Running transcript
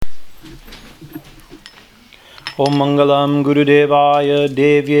Om Mangalam Gurudevaya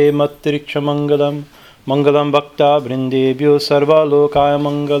Devye Matriksha Mangalam Mangalam Bhakta Brindebhyo Sarva Lokaya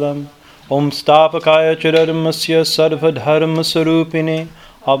Mangalam Om Stapakaya Chirarmasya Sarva Dharma Sarupine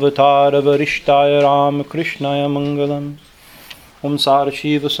Avatara Varishtaya Ram Krishnaya Mangalam Om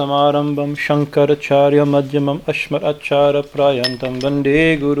Sarashiva Samarambam Shankaracharya Madhyamam Ashmat Achara Prayantam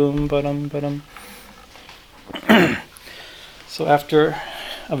Vande Gurum Paramparam. So after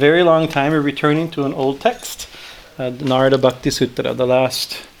a very long time, we're returning to an old text, the Narada Bhakti Sutra. The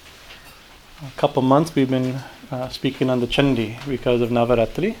last couple months we've been speaking on the Chandi because of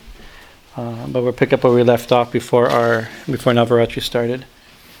Navaratri, but we'll pick up where we left off before Navaratri started.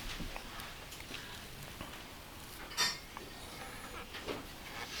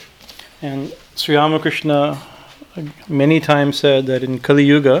 And Sri Ramakrishna many times said that in Kali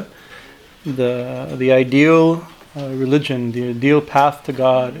Yuga, the ideal religion, the ideal path to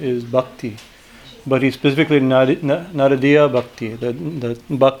God is bhakti. But he specifically Naradiya Bhakti, the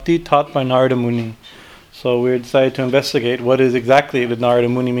Bhakti taught by Narada Muni. So we decided to investigate what is exactly did Narada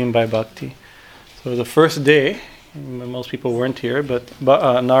Muni mean by Bhakti. So the first day, most people weren't here, but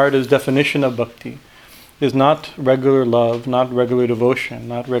Narada's definition of Bhakti is not regular love, not regular devotion,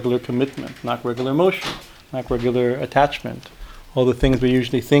 not regular commitment, not regular emotion, not regular attachment. All the things we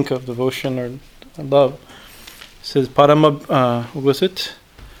usually think of, devotion or love. It says Parama, what was it?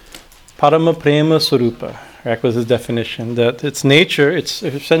 Parama Prema Swarupa, that was his definition, that its nature, its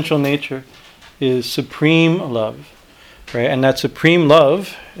essential nature, is supreme love, right? And that supreme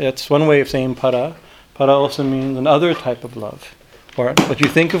love, that's one way of saying para. Para also means another type of love. Or what you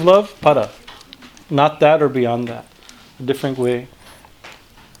think of love, para. Not that or beyond that. A different way.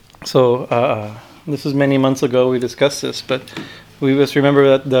 So, this is many months ago we discussed this, but we must remember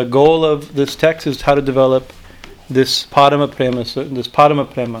that the goal of this text is how to develop this Padama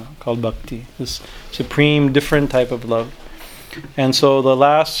Prema called Bhakti, this supreme, different type of love. And so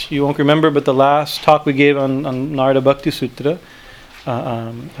you won't remember, but the last talk we gave on Narada Bhakti Sutra,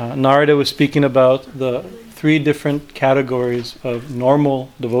 Narada was speaking about the three different categories of normal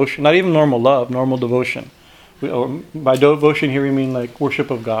devotion, not even normal love, normal devotion. By devotion here we mean like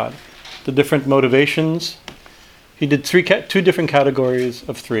worship of God. The different motivations. He did two different categories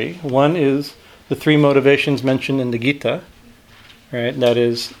of three. One is the three motivations mentioned in the Gita, right? That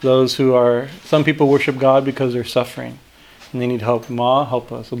is, some people worship God because they're suffering and they need help. Ma,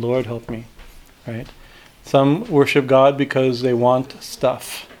 help us. Lord, help me, right? Some worship God because they want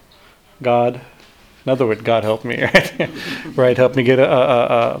stuff. God, in other words, God help me, right? Right? Help me get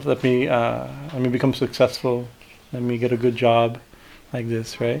let me become successful. Let me get a good job, like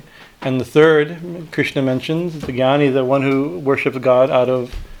this, right? And the third, Krishna mentions, the Jnani, the one who worships God out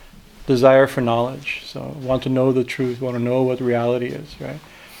of desire for knowledge. So want to know the truth, want to know what reality is, right?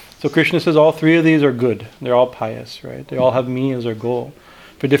 So Krishna says all three of these are good. They're all pious, right? They all have me as their goal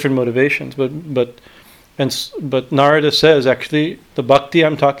for different motivations. But Narada says actually the bhakti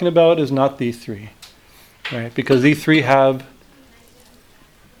I'm talking about is not these three, right? Because these three have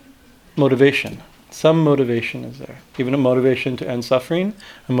motivation. Some motivation is there. Even a motivation to end suffering,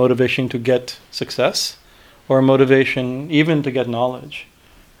 a motivation to get success, or a motivation even to get knowledge.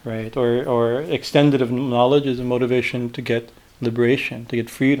 Right, or extended of knowledge is a motivation to get liberation, to get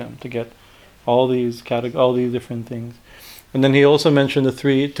freedom, to get all these different things. And then he also mentioned the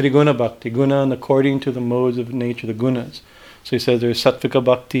three Triguna Bhakti, guna and according to the modes of nature, the gunas. So he says there's Sattvika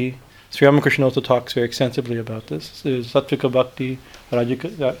Bhakti. Sri Ramakrishna also talks very extensively about this. There's Sattvika Bhakti,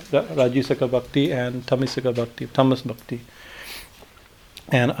 Rajasika Bhakti, and Tamisika Bhakti, Tamas Bhakti.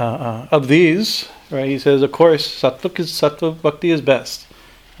 And of these, right, he says, of course, Sattva Bhakti is best.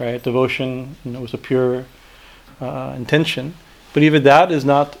 Right, devotion was a pure intention, but even that is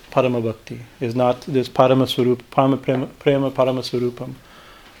not Parama Bhakti. Is not this Parama Swarup, Parama Prema Parama Swarupam,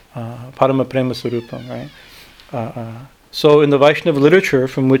 Parama Prema Swarupam. Right. So in the Vaishnava literature,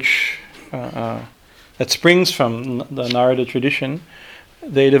 from which that springs from the Narada tradition,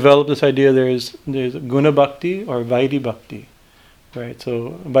 they developed this idea. There's Guna Bhakti or Vaidhi Bhakti. Right.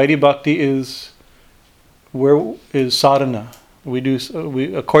 So Vaidhi Bhakti is sadhana. We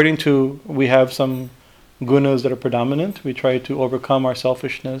have some gunas that are predominant. We try to overcome our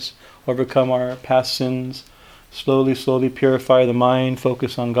selfishness, overcome our past sins, slowly purify the mind,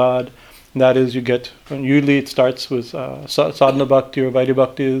 focus on God. And that is, usually it starts with sadhana bhakti or vaidhi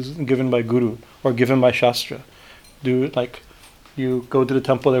bhakti is given by guru or given by shastra. You go to the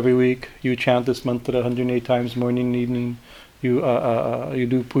temple every week, you chant this mantra 108 times morning and evening, you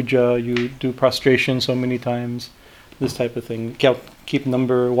do puja, you do prostration so many times. This type of thing. Keep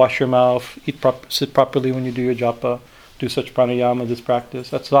number, wash your mouth, sit properly when you do your japa, do such pranayama, this practice.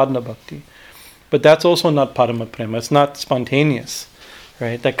 That's sadhana bhakti. But that's also not parama prema. It's not spontaneous,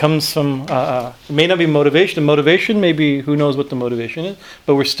 right? That comes from, it may not be motivation. The motivation, maybe, who knows what the motivation is,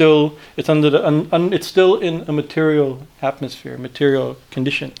 but it's still in a material atmosphere, material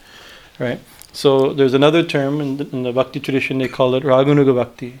condition, right? So there's another term in the bhakti tradition, they call it Raganuga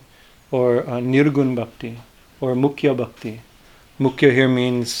bhakti, or Nirgun bhakti, or Mukhya bhakti. Mukhya here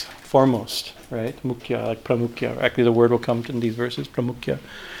means foremost, right? Mukhya, like pramukhya. Actually, the word will come in these verses, pramukhya.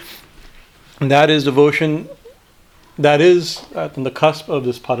 And that is devotion, that is on the cusp of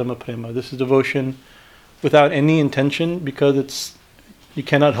this parama prema. This is devotion without any intention, because you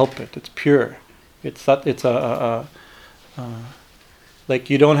cannot help it. It's pure. Like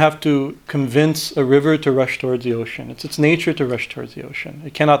you don't have to convince a river to rush towards the ocean. It's its nature to rush towards the ocean.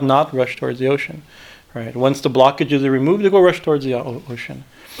 It cannot not rush towards the ocean, right? Once the blockages are removed, they go rush towards the ocean,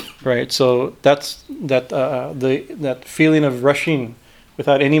 right? So that's that feeling of rushing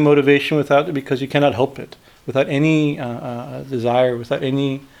without any motivation, because you cannot help it, without any desire, without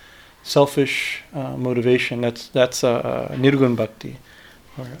any selfish motivation. That's nirgun bhakti,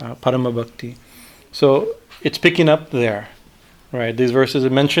 or parama bhakti. So it's picking up there. Right, these verses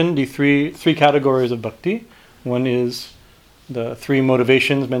have mentioned the three categories of bhakti. One is the three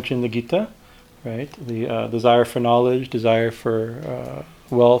motivations mentioned in the Gita, right? The desire for knowledge, desire for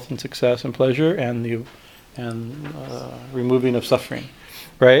wealth and success and pleasure, and removing of suffering,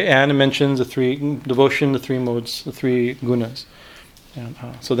 right? And it mentions the three devotion, the three modes, the three gunas. And,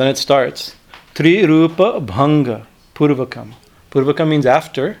 so then it starts Tri Rupa Bhanga Purvakam. Purvakam means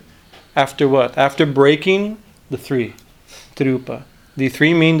after. After what? After breaking the three. Trirupa. The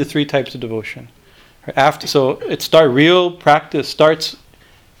three mean the three types of devotion. So real practice starts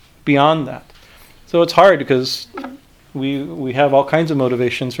beyond that. So it's hard because we have all kinds of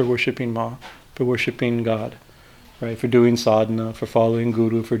motivations for worshipping Ma, for worshipping God, right? For doing sadhana, for following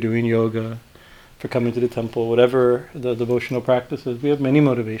Guru, for doing yoga, for coming to the temple, whatever the devotional practice is. We have many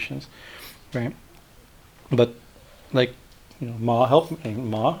motivations, right? But Ma, help me.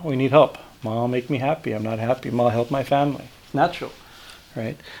 Ma, we need help. Ma, make me happy. I'm not happy. Ma, help my family. Natural,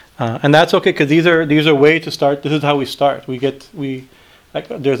 right? And that's okay, because these are ways to start. This is how we start.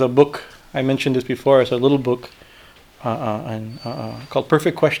 There's a book, I mentioned this before. It's a little book called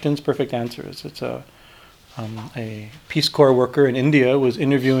Perfect Questions, Perfect Answers. It's a Peace Corps worker in India was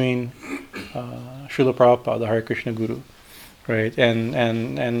interviewing Srila Prabhupada, the Hare Krishna Guru, right?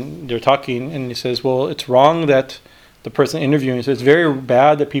 And they're talking, and he says, well, it's wrong that the person interviewing says it's very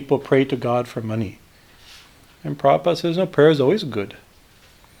bad that people pray to God for money. And Prabhupada says, no, prayer is always good.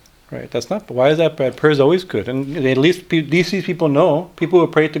 Right? Why is that bad? Prayer is always good. And at least these people know, people who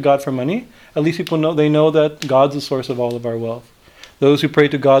pray to God for money, at least they know that God's the source of all of our wealth. Those who pray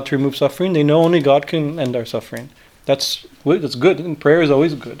to God to remove suffering, they know only God can end our suffering. That's good, and prayer is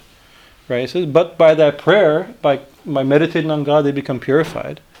always good. Right? It says, but by that prayer, by meditating on God, they become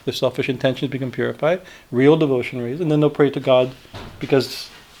purified. Their selfish intentions become purified, real devotion raised, and then they'll pray to God because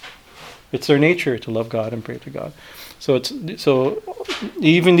it's their nature to love God and pray to God. So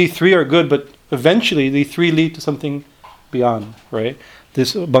even these three are good, but eventually the three lead to something beyond, right?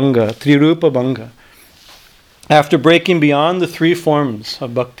 This bhanga, trirupa bhanga. After breaking beyond the three forms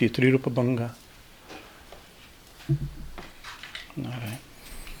of bhakti, trirupa bhanga. All right.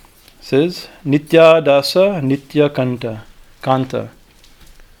 It says nitya dasa, nitya kanta.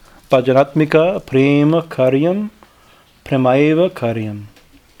 Bhajanatmika prema karyam, premaeva karyam.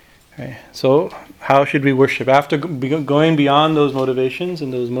 Okay. So, how should we worship? After going beyond those motivations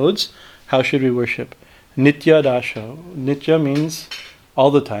and those modes, how should we worship? Nitya dasha. Nitya means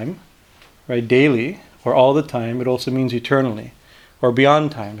all the time, right? Daily, or all the time. It also means eternally, or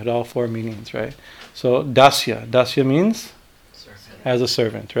beyond time. It all four meanings, right? So, dasya. Dasya means as a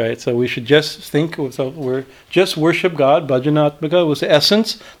servant, right? So we should just think, we're just worship God, bhajanatmika was the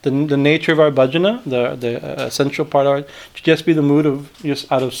essence, the nature of our bhajana, the essential part of it, should just be the mood of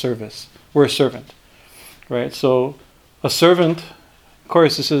just out of service. We're a servant, right? So a servant, of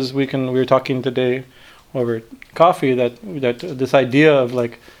course, we were talking today over coffee that this idea of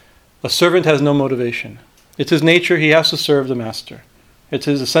like a servant has no motivation. It's his nature, he has to serve the master. It's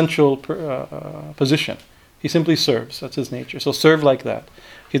his essential position. He simply serves. That's his nature. So serve like that.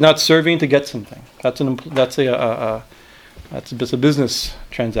 He's not serving to get something. That's a business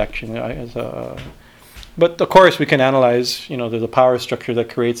transaction. But of course, we can analyze. There's a power structure that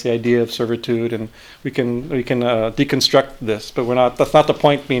creates the idea of servitude, and we can deconstruct this. But that's not the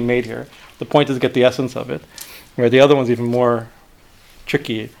point being made here. The point is to get the essence of it. Where the other one's even more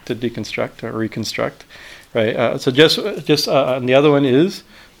tricky to deconstruct or reconstruct, right? So just and the other one is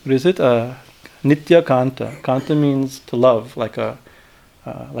what is it? Nitya Kanta. Kanta means to love, like Radha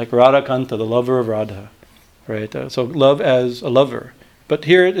Kanta, the lover of Radha, right? So love as a lover. But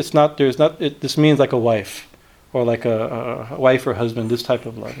here it's not. There's not. This means like a wife, or like a wife or husband. This type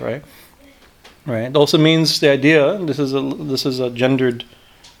of love, right? Right. It also means the idea. This is a gendered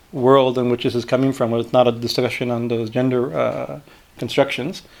world in which this is coming from. It's not a discussion on those gender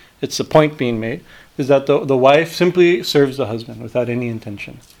constructions. It's a point being made is that the wife simply serves the husband without any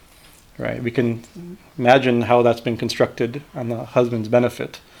intention. Right. We can imagine how that's been constructed on the husband's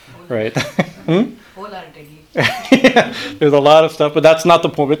benefit. Right. Yeah, there's a lot of stuff, but that's not the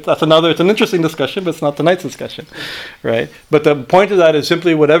point. It's an interesting discussion, but it's not tonight's discussion, right? But the point of that is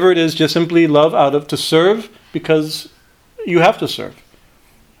simply whatever it is, just simply love out of to serve because you have to serve,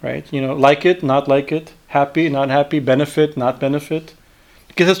 right? Like it, not like it, happy, not happy, benefit, not benefit.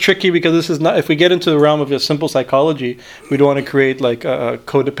 Because it's tricky because this is not, if we get into the realm of just simple psychology, we don't want to create like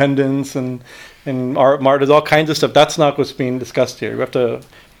codependence and there's all kinds of stuff. That's not what's being discussed here.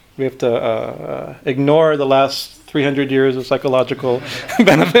 We have to ignore the last 300 years of psychological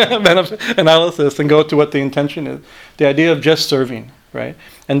benefit analysis and go to what the intention is. The idea of just serving, right?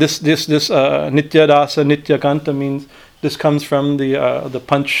 And this nitya dasa, nitya kanta means this comes from the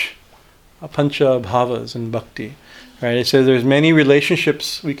pancha bhavas in bhakti, right? It says there's many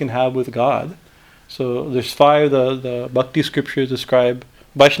relationships we can have with God. So there's 5, the bhakti scriptures describe,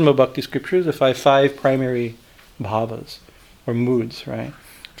 Vaishnava bhakti scriptures, the 5 primary bhavas or moods, right?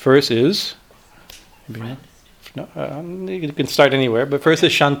 First is, you can start anywhere, but first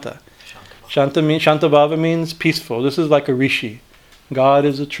is Shanta. Shanta Bhava means peaceful. This is like a rishi. God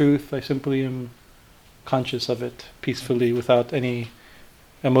is the truth. I simply am conscious of it peacefully without any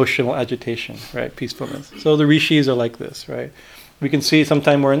emotional agitation, right? Peacefulness. So the rishis are like this, right? We can see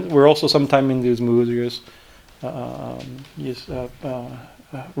sometime we're also sometime in these moods. We're just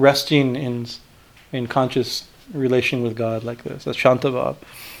resting in conscious relation with God like this. That's Shanta Bhav.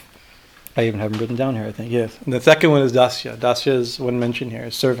 I even have them written down here, I think. Yes. And the second one is Dasya. Dasya is one mentioned here,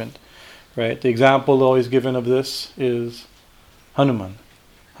 is servant. Right? The example always given of this is Hanuman.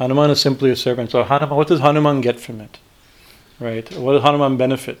 Hanuman is simply a servant. So Hanuman, what does Hanuman get from it? Right? What does Hanuman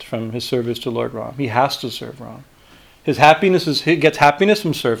benefit from his service to Lord Ram? He has to serve Ram. He gets happiness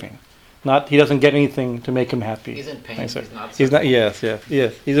from serving. He doesn't get anything to make him happy. He's in pain. He's not. Yes.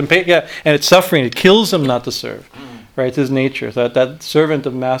 He's in pain. Yeah, and it's suffering. It kills him not to serve. Right, it's his nature. So that servant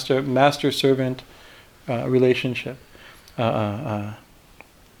of master servant relationship.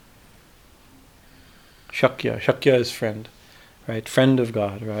 Shakya is friend, right? Friend of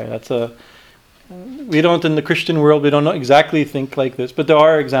God, right? We don't in the Christian world. We don't exactly think like this, but there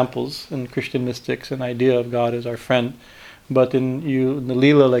are examples in Christian mystics, an idea of God as our friend. But in the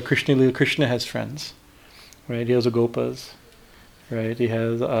Leela, like Krishna, Krishna has friends, right? He has the Gopas, right? He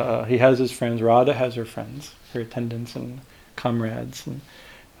has his friends. Radha has her friends, her attendants and comrades, and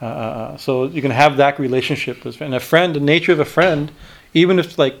so you can have that relationship with and a friend. The nature of a friend, even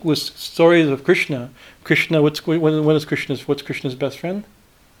if like with stories of Krishna, what's Krishna's best friend?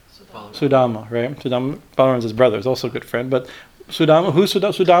 Sudama, right? Sudama, Balaram's his brother, is also a good friend. But Sudama,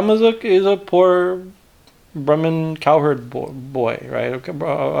 Sudama is a poor Brahmin cowherd boy, right?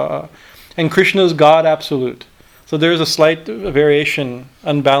 And Krishna is God absolute. So there's a slight variation,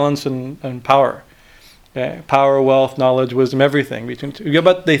 unbalance in power. Okay? Power, wealth, knowledge, wisdom, everything.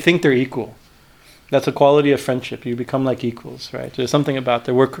 But they think they're equal. That's a quality of friendship. You become like equals, right? There's something about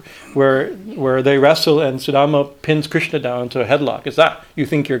there where they wrestle and Sudama pins Krishna down into a headlock. It's you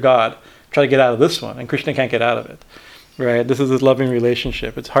think you're God. Try to get out of this one. And Krishna can't get out of it. Right? This is his loving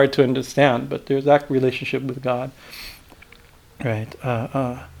relationship. It's hard to understand, but there's that relationship with God. Right?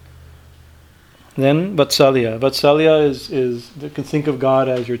 Then Vatsalya. Vatsalya is you can think of God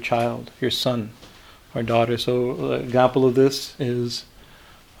as your child, your son or daughter. So an example of this is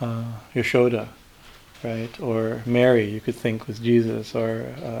Yashoda, right? Or Mary, you could think with Jesus,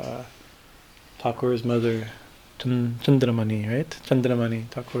 or Thakur's mother, Chandramani, right? Chandramani,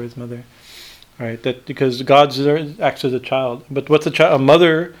 Thakur's mother. Right, that because God acts as a child, but what's a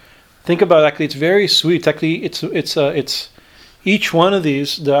mother? Think about actually, it's very sweet. Actually, it's each one of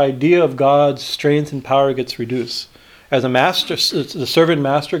these. The idea of God's strength and power gets reduced. As a master, the servant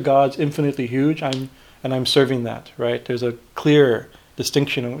master, God's infinitely huge. I'm serving that. Right, there's a clear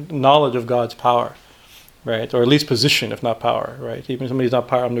distinction, knowledge of God's power, right, or at least position, if not power. Right, even somebody's not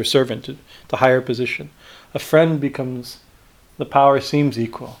power, I'm their servant. The higher position. A friend becomes, the power seems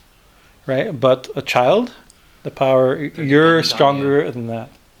equal. Right, but a child, the power, you're stronger than that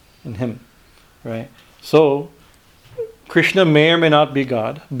in him, right? So Krishna may or may not be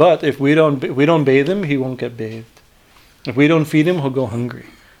God, but if we don't bathe him, he won't get bathed. If we don't feed him, he'll go hungry.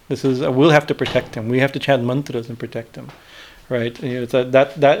 This is we'll have to protect him. We have to chant mantras and protect him, right? It's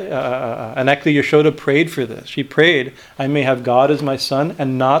and actually Yashoda prayed for this. She prayed, I may have God as my son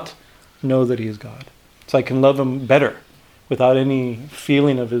and not know that he is God, so I can love him better without any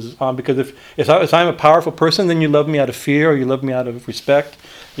feeling of his. Because if I'm a powerful person, then you love me out of fear, or you love me out of respect,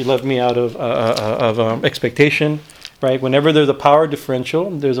 you love me out of expectation, right? Whenever there's a power differential,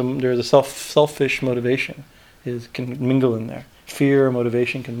 there's a selfish motivation can mingle in there. Fear or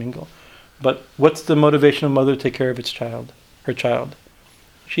motivation can mingle. But what's the motivation of mother to take care of her child?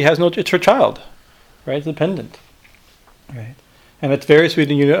 She has it's her child, right? It's dependent, right? And it's very sweet.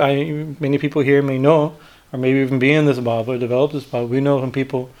 Many people here may know, or maybe even be in this bhava, develop this bhava. We know from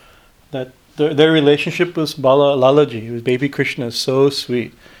people that their relationship with Lalaji, with baby Krishna, is so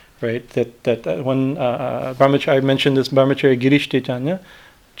sweet, right? That when Brahmachari, I mentioned this Brahmachari Girish Chaitanya,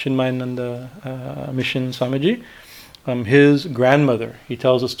 Chinmayananda Mission Swamiji, his grandmother, he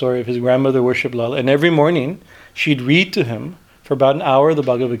tells a story of his grandmother worshipped Lala, and every morning she'd read to him for about an hour the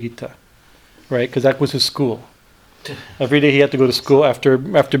Bhagavad Gita, right? Because that was his school. Every day he had to go to school after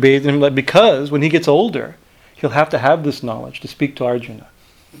bathing him, because when he gets older, he'll have to have this knowledge to speak to Arjuna,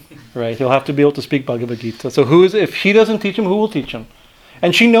 right? He'll have to be able to speak Bhagavad Gita. So if she doesn't teach him, who will teach him?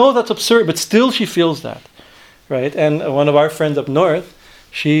 And she knows that's absurd, but still she feels that, right? And one of our friends up north,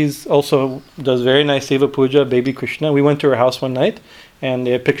 she's also does very nice Seva Puja, baby Krishna. We went to her house one night, and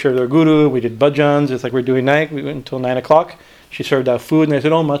they had a picture of their guru. We did bhajans. It's like we're doing night. We went until 9 o'clock. She served out food, and I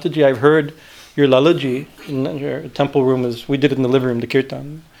said, "Oh, Mataji, I've heard your Lalaji in your temple room we did it in the living room, the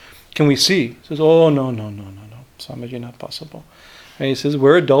kirtan. Can we see?" He says, "Oh, no, Swamiji, not possible." And he says,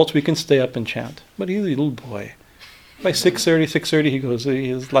 "We're adults, we can stay up and chant." But he's a little boy. By 6:30, he goes,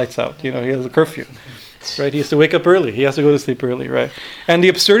 his lights out. He has a curfew. Right? He has to wake up early. He has to go to sleep early, right? And the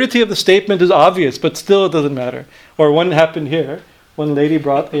absurdity of the statement is obvious, but still it doesn't matter. Or one happened here. One lady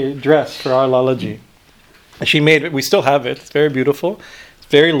brought a dress for our Lalaji. And she made it. We still have it. It's very beautiful.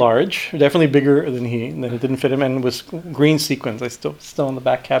 Very large, definitely bigger than it didn't fit him, and was green sequins. I still in the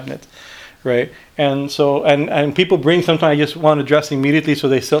back cabinet, right? And so and people bring. Sometimes I just want to dress immediately, so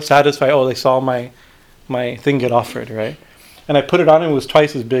they still satisfy. Oh, they saw my thing get offered, right? And I put it on, and it was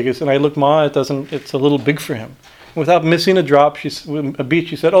twice as big as. And I looked, Ma, it's a little big for him. Without missing a drop, she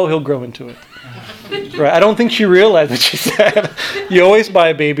said, "Oh, he'll grow into it." Right? I don't think she realized what she said. You always buy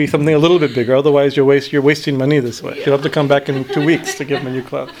a baby something a little bit bigger, otherwise you're wasting money this way. You'll have to come back in 2 weeks to give him a new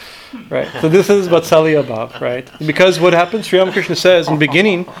clothes. Right? So this is Vatsalya Bhav, right? Because what happens, Sri Ramakrishna says, in the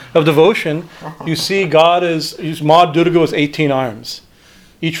beginning of devotion, you see God Ma Durga was 18 arms.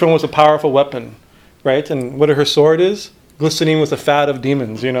 Each one was a powerful weapon, right? And what her sword is? Glistening with the fat of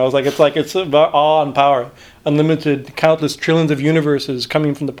demons, it's about awe and power, unlimited, countless trillions of universes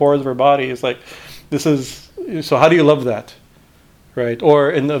coming from the pores of her body. It's like, this is, so how do you love that, right? Or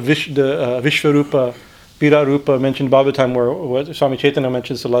in the Vishvarupa, Virarupa mentioned Bhagavatam, where Swami Chaitanya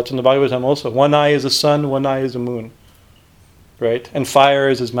mentions a lot in the Bhagavatam also. One eye is the sun, one eye is the moon, right? And fire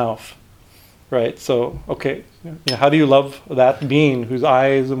is his mouth, right? So, okay, how do you love that being whose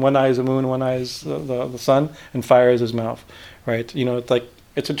one eye is the moon, one eye is the sun, and fire is his mouth, right?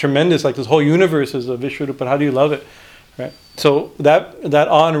 It's a tremendous, this whole universe is a Vishwarupa, but how do you love it, right? So that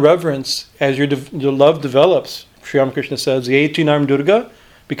awe and reverence, as your love develops, Sri Ramakrishna says, the 18-armed Durga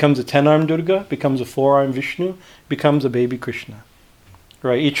becomes a 10-armed Durga, becomes a 4-armed Vishnu, becomes a baby Krishna,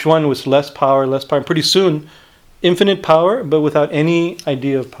 right? Each one with less power, and pretty soon, infinite power, but without any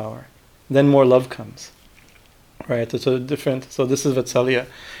idea of power. Then more love comes. Right, so this is Vatsalya.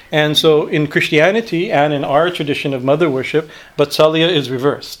 And so in Christianity and in our tradition of mother worship, Vatsalya is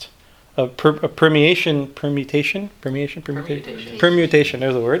reversed. Permutation,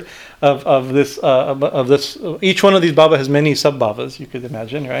 there's a word, of this, each one of these bhava has many sub-bhavas, you could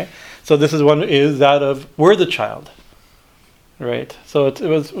imagine, right? So this is that of, we're the child, right? So it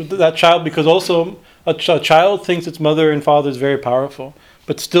was that child, because also a child thinks its mother and father is very powerful,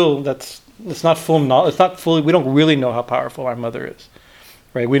 but still it's not full knowledge. It's not fully. We don't really know how powerful our mother is,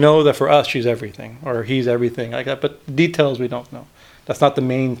 right? We know that for us she's everything, or he's everything, like that. But details we don't know. That's not the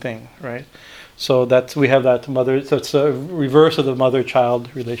main thing, right? So we have that mother. So it's a reverse of the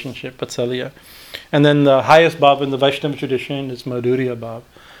mother-child relationship, Vatsalya. And then the highest bhav in the Vaishnava tradition is Madhurya bhav,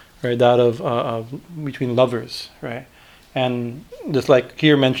 right? That of between lovers, right? And just like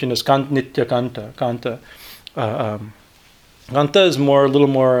here mentioned is Nitya Kanta. Kanta is a little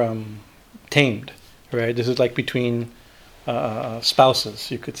more tamed, right? This is like between spouses,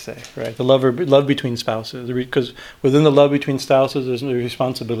 you could say, right? The love between spouses, because within the love between spouses, there's no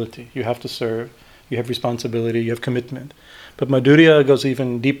responsibility. You have to serve. you have responsibility, you have commitment. But Madhurya goes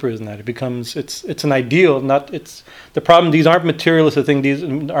even deeper than that. It becomes, it's an ideal, not, it's, the problem, these aren't materialistic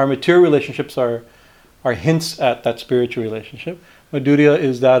things, our material relationships are hints at that spiritual relationship. Madhurya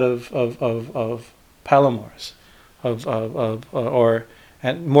is that of paramours, or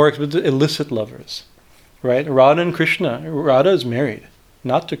and more illicit lovers, right? Radha and Krishna, Radha is married,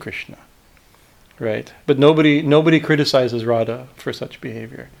 not to Krishna, right? But nobody criticizes Radha for such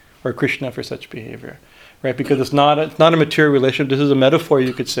behavior, or Krishna for such behavior, right? Because it's not a material relationship. This is a metaphor,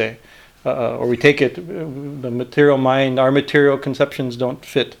 you could say, or we take it, the material mind, our material conceptions don't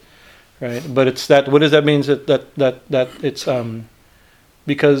fit, right? But it's that. What does that mean? That it's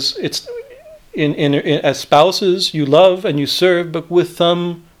because it's in as spouses you love and you serve, but with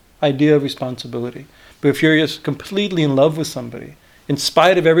some idea of responsibility. But if you're just completely in love with somebody, in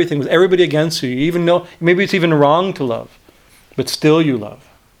spite of everything, with everybody against you, you even know maybe it's even wrong to love, but still you love.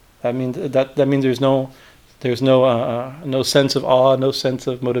 That means there's no sense of awe, no sense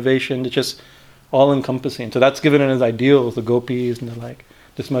of motivation. It's just all encompassing. So that's given as ideals, the gopis and the like.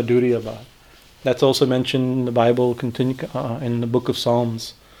 This Madhurya Bhav. That's also mentioned in the Bible, in the Book of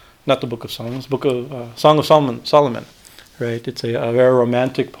Psalms, not the Book of Psalms, Book of Song of Solomon. Right? It's a very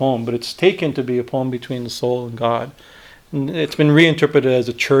romantic poem, but it's taken to be a poem between the soul and God. And it's been reinterpreted as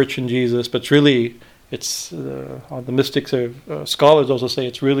a church and Jesus, but it's the mystics or scholars also say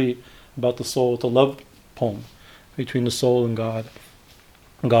it's really about the soul. It's a love poem between the soul and God.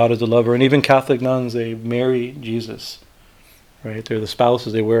 God is the lover, and even Catholic nuns, they marry Jesus. Right? They're the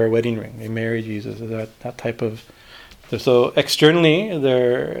spouses. They wear a wedding ring. They marry Jesus. That type of. So externally,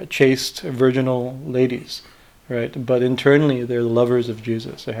 they're chaste, virginal ladies, right? But internally, they're the lovers of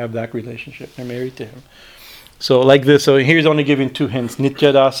Jesus. They have that relationship. They're married to Him. So like this. So here's only giving two hints: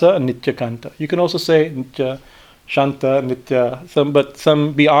 Nitya Dasa and Nitya Kanta. You can also say Nitya Shanta, Nitya.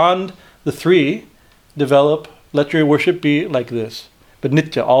 Some beyond the three, develop. Let your worship be like this. But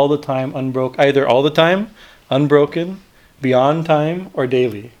Nitya, all the time, unbroken. Either all the time, unbroken, beyond time, or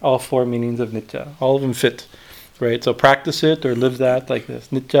daily. All four meanings of Nitya. All of them fit. Right? So practice it or live that like this.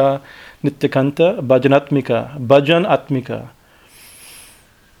 Nitya Kanta, Bhajanatmika, Bhajan Atmika.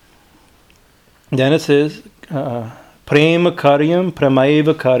 Then it says, Prema Karyam,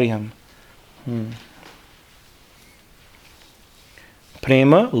 Premaeva Karyam.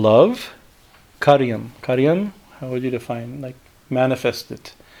 Prema, love. Karyam, how would you define? Like manifest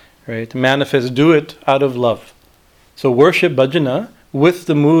it. Right? Manifest, do it out of love. So worship bhajana with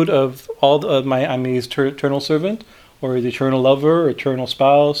the mood of I'm his eternal servant, or his eternal lover, or eternal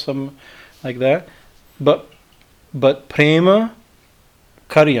spouse, some like that. But prema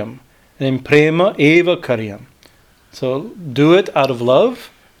karyam, and then prema eva karyam. So do it out of love.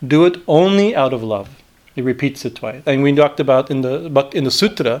 Do it only out of love. It repeats it twice. And we talked about in the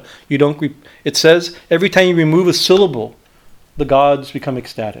sutra, it says every time you remove a syllable, the gods become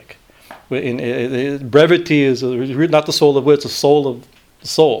ecstatic. Brevity is not the soul of wit; it's the soul of the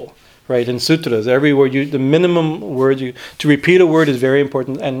soul, right? In sutras, every word the minimum word to repeat a word is very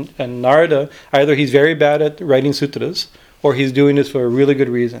important. And Narada, either he's very bad at writing sutras, or he's doing this for a really good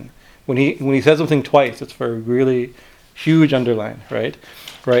reason. When he says something twice, it's for a really huge underline, right?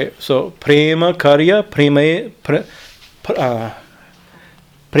 Right. So prema karya prema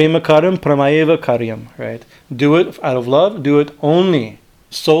karyam pramaeva karyam, right? Do it out of love. Do it only.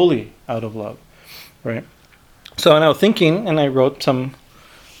 Solely out of love, right? So I was thinking, and I wrote some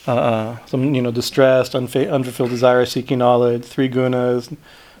distressed, unfulfilled desire, seeking knowledge, 3 gunas,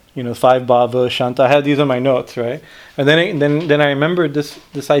 5 bhava, shanta. I had these on my notes, right? And then I remembered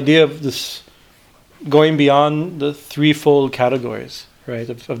this idea of this going beyond the threefold categories, right,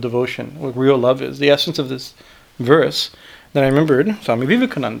 of devotion, what real love is, the essence of this verse. Then I remembered Swami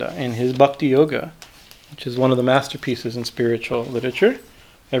Vivekananda in his Bhakti Yoga, which is one of the masterpieces in spiritual literature.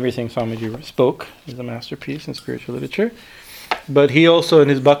 Everything Swamiji spoke is a masterpiece in spiritual literature. But he also, in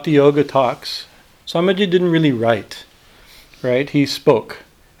his Bhakti Yoga talks, Swamiji didn't really write, right? He spoke.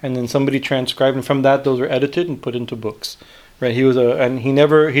 And then somebody transcribed, and from that, those were edited and put into books, right? He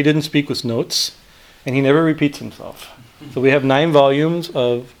didn't speak with notes, and he never repeats himself. So we have 9 volumes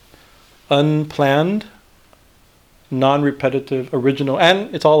of unplanned, non-repetitive, original,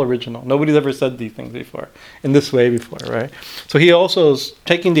 and it's all original. Nobody's ever said these things before, in this way before, right? So he also is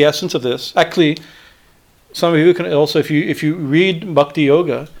taking the essence of this. Actually, some of you can also, if you read Bhakti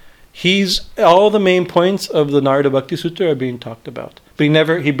Yoga, all the main points of the Narada Bhakti Sutra are being talked about, but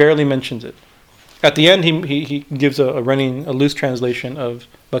he barely mentions it. At the end, he gives a loose translation of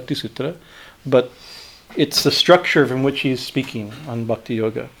Bhakti Sutra, but it's the structure from which he's speaking on Bhakti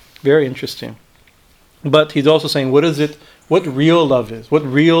Yoga. Very interesting. But he's also saying, what real love is, what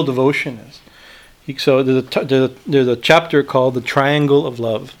real devotion is. So there's a chapter called The Triangle of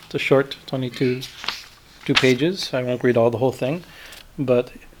Love. It's a short 22 pages. I won't read all the whole thing.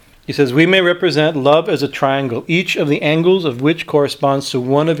 But he says, we may represent love as a triangle, each of the angles of which corresponds to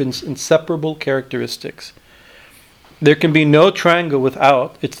one of its inseparable characteristics. There can be no triangle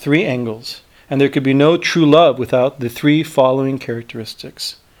without its three angles, and there could be no true love without the three following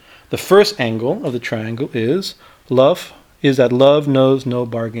characteristics. The first angle of the triangle is that love knows no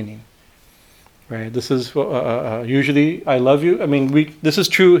bargaining. Right? This is usually I love you. I mean, this is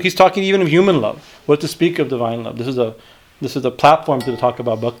true. He's talking even of human love. What to speak of divine love? This is a platform to talk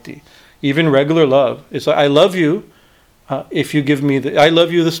about bhakti. Even regular love. It's like, I love you. If you give me I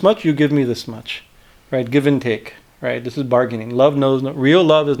love you this much, you give me this much. Right? Give and take. Right? This is bargaining. Real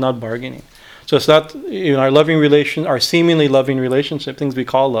love is not bargaining. So it's not our loving relation, our seemingly loving relationship, things we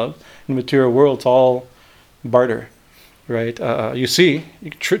call love in the material world. It's all barter. Right? You see,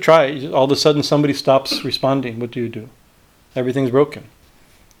 you try. All of a sudden, somebody stops responding. What do? Everything's broken.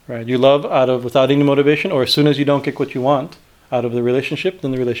 Right? You love without any motivation, or as soon as you don't get what you want out of the relationship,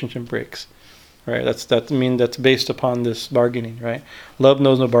 then the relationship breaks. Right? That's based upon this bargaining. Right? Love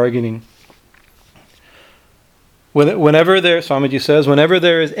knows no bargaining. Swamiji says, whenever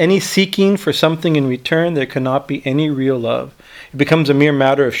there is any seeking for something in return, there cannot be any real love. It becomes a mere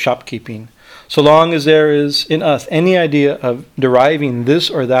matter of shopkeeping. So long as there is in us any idea of deriving this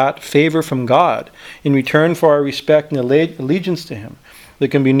or that favor from God in return for our respect and allegiance to Him, there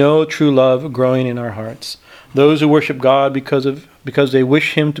can be no true love growing in our hearts. Those who worship God because they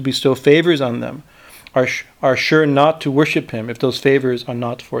wish Him to bestow favors on them are sure not to worship Him if those favors are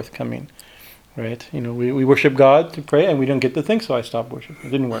not forthcoming. Right? We worship God to pray and we don't get the thing, so I stopped worshiping.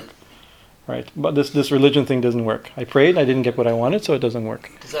 It didn't work. Right? But this religion thing doesn't work. I prayed, I didn't get what I wanted, so it doesn't work.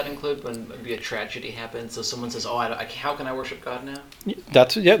 Does that include when maybe a tragedy happens, so someone says, how can I worship God now?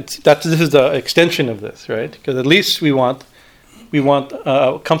 This is the extension of this, right? Because at least we want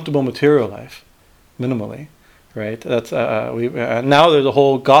a comfortable material life, minimally, right? That's now there's a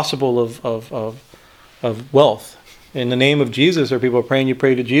whole gospel of wealth. In the name of Jesus, or people are praying, you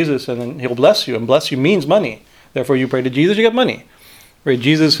pray to Jesus, and then He'll bless you, and bless you means money. Therefore, you pray to Jesus, you get money. Right?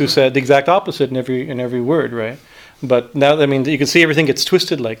 Jesus, who said the exact opposite in every word, right? But now, you can see everything gets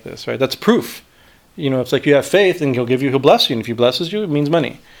twisted like this, right? That's proof. It's like you have faith, and He'll bless you, and if He blesses you, it means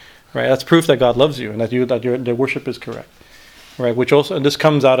money, right? That's proof that God loves you, and that your worship is correct, right? Which also, and this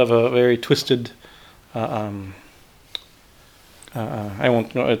comes out of a very twisted. I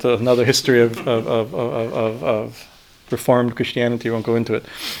won't know. It's another history of Reformed Christianity. I won't go into it,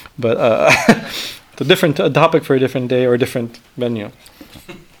 but it's a topic for a different day or a different venue.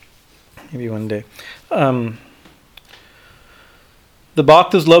 Maybe one day. The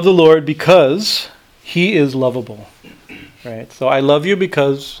Bhaktas love the Lord because He is lovable. Right? So I love you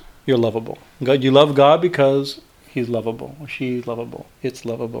because you're lovable. You love God because He's lovable. Or she's lovable. It's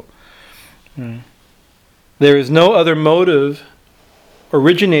lovable. There is no other motive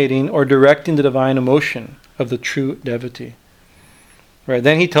originating or directing the divine emotion of the true devotee. Right?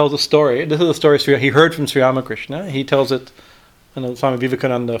 Then he tells a story. This is a story he heard from Sri Ramakrishna. He tells it in the Swami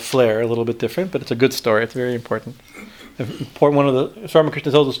Vivekananda flair, a little bit different, but it's a good story. It's very important. Sri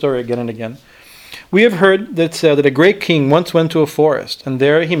Ramakrishna tells the story again and again. We have heard that said that a great king once went to a forest, and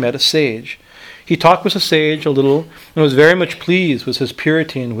there he met a sage. He talked with the sage a little, and was very much pleased with his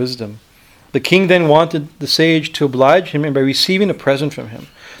purity and wisdom. The king then wanted the sage to oblige him by receiving a present from him.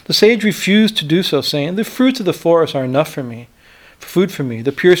 The sage refused to do so, saying, "The fruits of the forest are enough for food for me.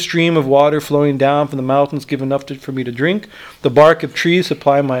 The pure stream of water flowing down from the mountains give enough for me to drink. The bark of trees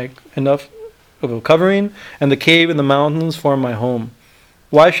supply enough of a covering, and the cave in the mountains form my home.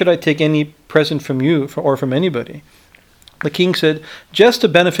 Why should I take any present from you or from anybody?" The king said, "Just to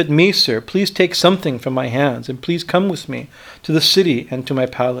benefit me, sir, please take something from my hands, and please come with me to the city and to my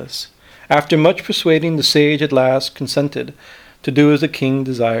palace." After much persuading, the sage at last consented to do as the king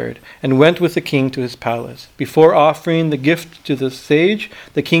desired, and went with the king to his palace. Before offering the gift to the sage,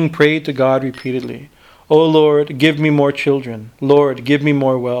 the king prayed to God repeatedly, "O Lord, give me more children. Lord, give me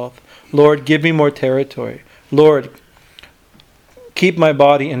more wealth. Lord, give me more territory. Lord, keep my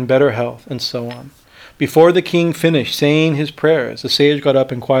body in better health," and so on. Before the king finished saying his prayers, the sage got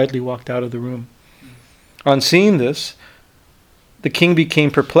up and quietly walked out of the room. On seeing this, the king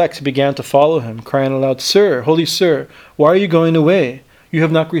became perplexed and began to follow him, crying aloud, "Sir, holy sir, why are you going away? You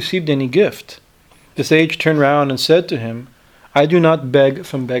have not received any gift." The sage turned round and said to him, "I do not beg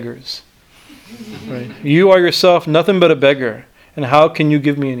from beggars." Right? "You are yourself nothing but a beggar, and how can you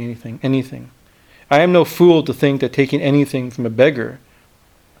give me anything? I am no fool to think of taking anything from a beggar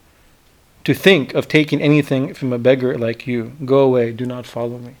like you. Go away, do not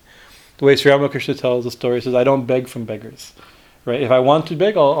follow me." The way Sri Ramakrishna tells the story, he says, I don't beg from beggars. Right? If I want to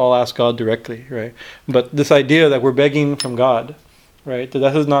beg, I'll ask God directly. Right? But this idea that we're begging from God, right?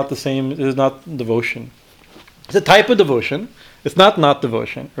 That is not the same. It is not devotion. It's a type of devotion. It's not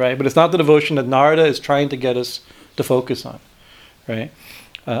devotion, right? But it's not the devotion that Narada is trying to get us to focus on, right?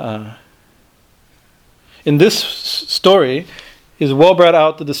 In this story is well brought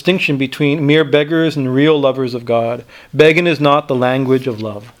out the distinction between mere beggars and real lovers of God. Begging is not the language of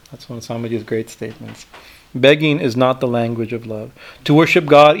love. That's one of Swamiji's great statements. Begging is not the language of love. To worship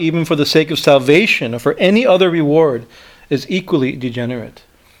God even for the sake of salvation or for any other reward is equally degenerate.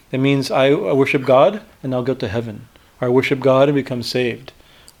 It means I worship God and I'll go to heaven. Or I worship God and become saved.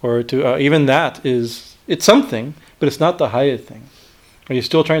 Or to even that it's something, but it's not the highest thing. Are you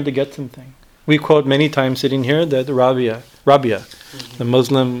still trying to get something? We quote many times sitting here that Rabia, the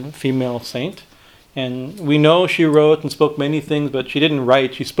Muslim female saint, and we know she wrote and spoke many things, but she didn't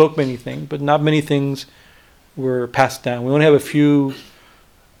write. She spoke many things, but not many things were passed down. We only have a few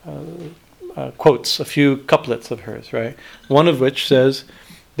quotes, a few couplets of hers, right? One of which says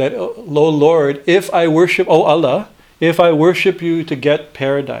that, "O Lord, if I worship, O Allah, if I worship you to get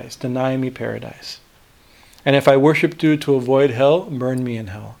paradise, deny me paradise. And if I worship you to avoid hell, burn me in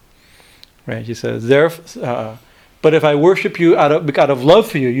hell." Right? She says, but if I worship you out of love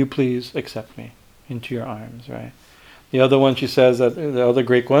for you, you please accept me into your arms, right? The other one, she says, that the other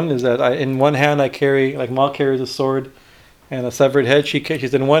great one is that in one hand I carry, like Ma carries a sword and a severed head. She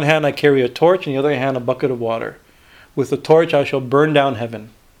says, in one hand I carry a torch, in the other hand a bucket of water. With the torch I shall burn down heaven,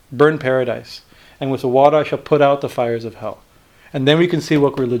 burn paradise, and with the water I shall put out the fires of hell. And then we can see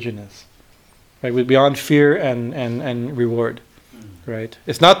what religion is, right? With beyond fear and reward, right?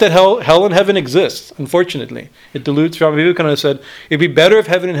 It's not that hell and heaven exist. Unfortunately, it dilutes. Swami Vivekananda said it'd be better if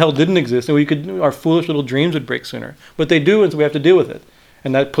heaven and hell didn't exist, and our foolish little dreams would break sooner. But they do, and so we have to deal with it,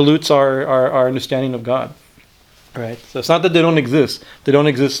 and that pollutes our understanding of God, right? So it's not that they don't exist. They don't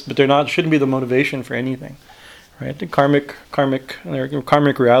exist, but they're not. Shouldn't be the motivation for anything, right? The karmic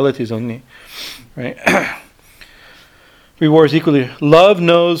realities only, right? Rewards equally. Love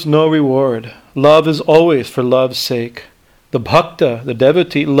knows no reward. Love is always for love's sake. The bhakta, the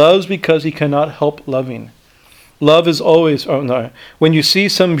devotee, loves because he cannot help loving. Love is always... When you see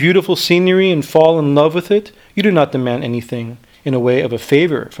some beautiful scenery and fall in love with it, you do not demand anything in a way of a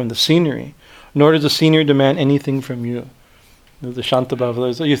favor from the scenery, nor does the scenery demand anything from you. The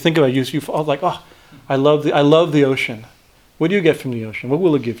Shantabhava, you think about it, you fall like, oh, I love the ocean. What do you get from the ocean? What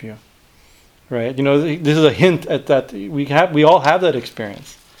will it give you? Right? You know, this is a hint at that. We all have that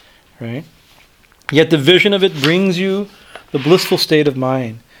experience, right? Yet the vision of it brings you the blissful state of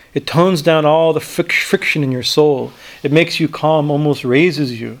mind. It tones down all the friction in your soul. It makes you calm, almost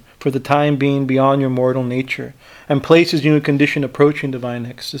raises you for the time being beyond your mortal nature, and places you in a condition approaching divine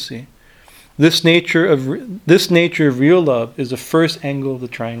ecstasy. This nature of real love is the first angle of the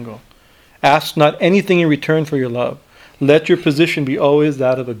triangle. Ask not anything in return for your love. Let your position be always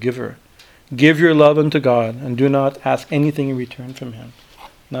that of a giver. Give your love unto God, and do not ask anything in return from Him.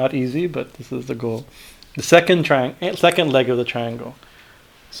 Not easy, but this is the goal. The second leg of the triangle.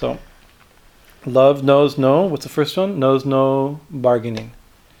 So, love knows no. What's the first one? Knows no bargaining,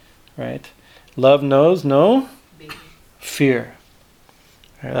 right? Love knows no fear.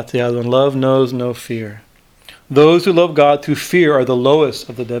 Right, that's the other one. Love knows no fear. Those who love God through fear are the lowest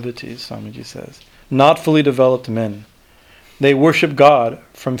of the devotees, Swamiji says. Not fully developed men. They worship God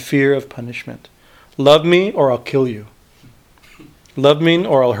from fear of punishment. Love me or I'll kill you. Love me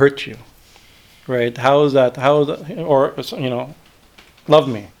or I'll hurt you. Right? How is that? Or, love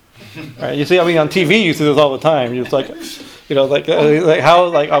me. Right? You see, I mean, on TV you see this all the time. It's like,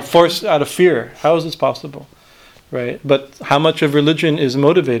 how forced out of fear. How is this possible? Right? But how much of religion is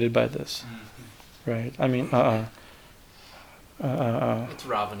motivated by this? Right? I mean, It's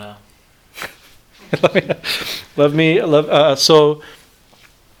Ravana. So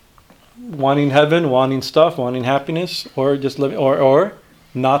wanting heaven, wanting stuff, wanting happiness, or just living, or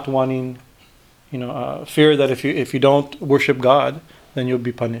not wanting, fear that if you don't worship God, then you'll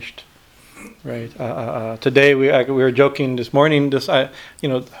be punished, right? Today we were joking this morning. Yesterday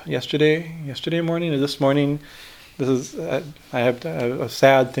morning or this morning, this is I have a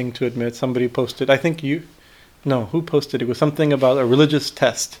sad thing to admit. Somebody posted. I think who posted it? It was something about a religious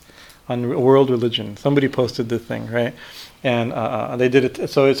test on world religion. Somebody posted the thing, right? And they did it.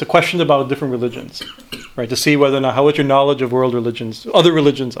 So it's a question about different religions, right? To see whether or not what your knowledge of world religions, other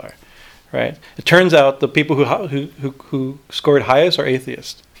religions are, right? It turns out the people who scored highest are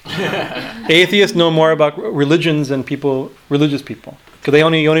atheists. Atheists know more about religions than religious people, because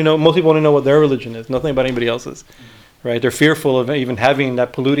most people only know what their religion is, nothing about anybody else's, right? They're fearful of even having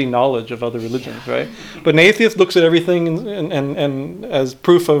that polluting knowledge of other religions, right? But an atheist looks at everything and as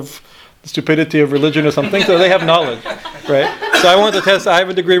proof of the stupidity of religion or something, so they have knowledge, right? So I want to test. I have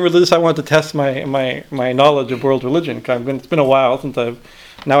a degree in religious. I want to test my knowledge of world religion. It's been a while since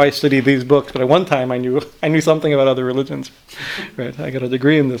now I study these books, but at one time I knew something about other religions, right? I got a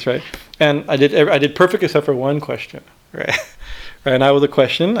degree in this, right? And I did perfect except for one question, right? Right, and I was a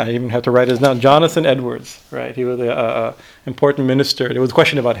question. I even have to write his name. Jonathan Edwards, right? He was a important minister. There was a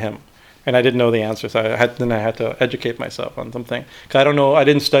question about him, and I didn't know the answer, so I had to educate myself on something. Because I don't know. I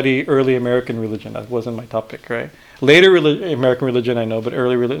didn't study early American religion. That wasn't my topic, right? Later American religion I know, but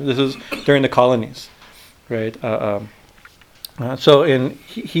early religion. This is during the colonies, right? So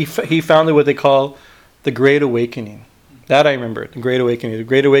he founded what they call the Great Awakening. That I remember. The Great Awakening. The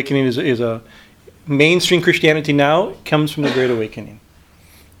Great Awakening is a mainstream Christianity now comes from the Great Awakening,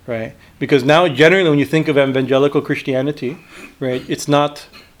 right? Because now generally when you think of evangelical Christianity, right, it's not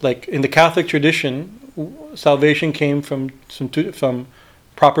like in the Catholic tradition, salvation came from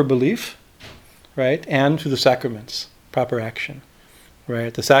proper belief, right, and through the sacraments, proper action,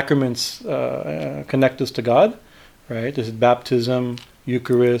 right? The sacraments connect us to God, right? This is baptism,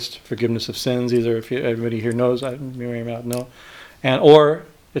 Eucharist, forgiveness of sins. These are, if everybody here knows, I may not know, or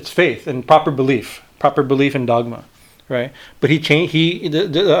it's faith and proper belief in dogma, right? But he changed.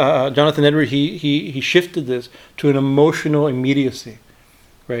 Jonathan Edwards. He shifted this to an emotional immediacy,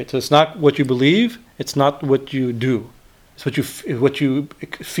 right? So it's not what you believe. It's not what you do. It's what you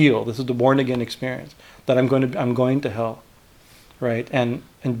feel. This is the born again experience that I'm going to hell, right?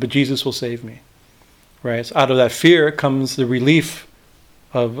 But Jesus will save me, right? So out of that fear comes the relief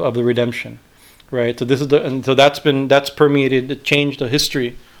of the redemption. Right, so that's permeated. It changed the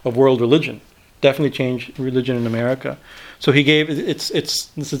history of world religion. Definitely changed religion in America. So he gave this is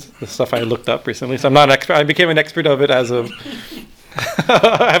the stuff I looked up recently. So I'm not an expert. I became an expert of it as of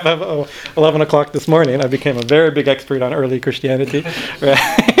 11 o'clock this morning. I became a very big expert on early Christianity. Right?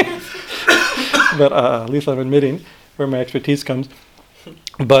 But at least I'm admitting where my expertise comes.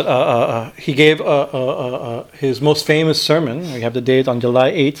 But he gave his most famous sermon. We have the date on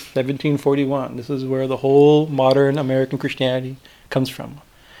July 8th, 1741. This is where the whole modern American Christianity comes from.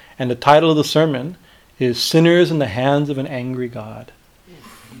 And the title of the sermon is Sinners in the Hands of an Angry God.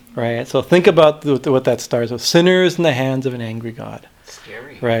 Right? So think about what that starts with. Sinners in the hands of an angry God.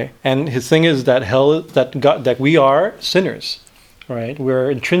 Scary. Right? And his thing is that we are sinners. Right?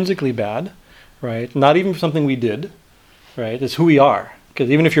 We're intrinsically bad. Right? Not even for something we did. Right? It's who we are. Because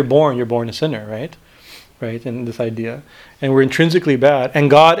even if you're born a sinner, right? Right? In this idea. And we're intrinsically bad. And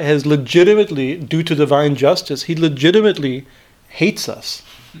God has legitimately, due to divine justice, he legitimately hates us.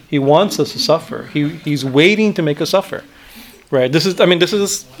 He wants us to suffer. He's waiting to make us suffer. Right? This is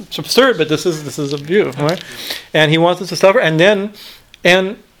it's absurd, but this is a view, right? And he wants us to suffer.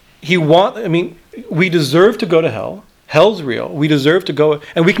 We deserve to go to hell. Hell's real. We deserve to go,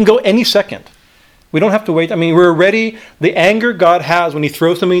 and we can go any second. We don't have to wait. We're already, the anger God has when he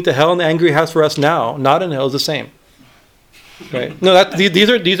throws somebody into hell and the anger he has for us now, not in hell, is the same. Right? No,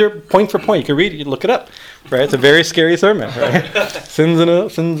 these are point for point. You can read it, you look it up. Right? It's a very scary sermon. Right?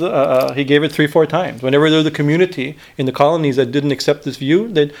 He gave it 3-4 times. Whenever there was a community in the colonies that didn't accept this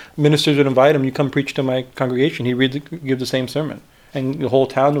view, ministers would invite him, you come preach to my congregation. He'd give the same sermon. And the whole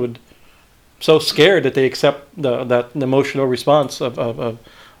town would, so scared that they accept that emotional response of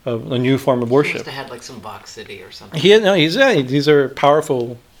a new form of worship. He must have had like some Bach City or something. These are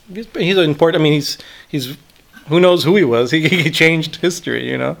powerful. He's important. He's who knows who he was. He changed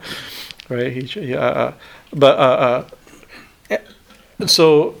history, right?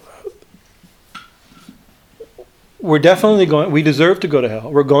 So we're definitely going. We deserve to go to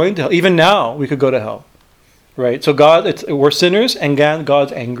hell. We're going to hell. Even now, we could go to hell, right? So we're sinners, and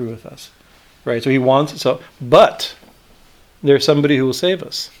God's angry with us, right? So he wants but there's somebody who will save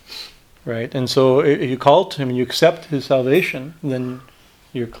us, right? And so if you call to him and you accept his salvation, then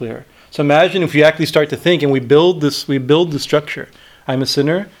you're clear. So imagine if you actually start to think, and we build the structure. I'm a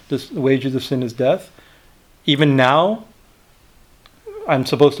sinner. The wages of sin is death. Even now, I'm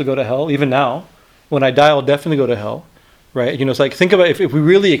supposed to go to hell. Even now, when I die, I'll definitely go to hell, right? It's like, think about if we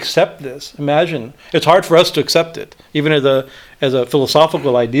really accept this. Imagine it's hard for us to accept it, even as a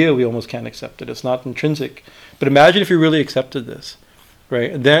philosophical idea. We almost can't accept it. It's not intrinsic. But imagine if you really accepted this,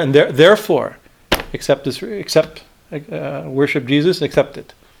 right? Therefore, worship Jesus, accept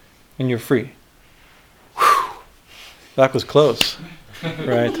it, and you're free. Whew. That was close,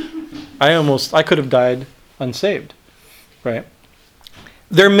 right? I could have died unsaved, right?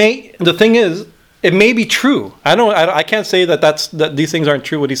 The thing is, it may be true. I can't say that these things aren't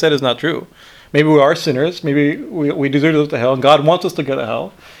true. What he said is not true, Maybe we are sinners. Maybe we deserve to go to hell, and God wants us to go to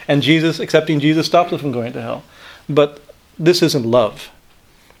hell. And accepting Jesus stops us from going to hell. But this isn't love.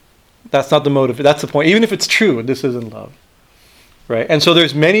 That's not the motive. That's the point. Even if it's true, this isn't love. Right? And so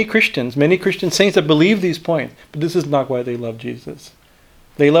there's many Christian saints that believe these points, but this is not why they love Jesus.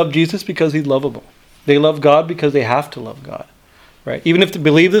 They love Jesus because he's lovable. They love God because they have to love God. Right? Even if they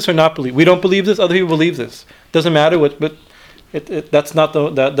believe this or not believe. We don't believe this, other people believe this. Doesn't matter what, but that's not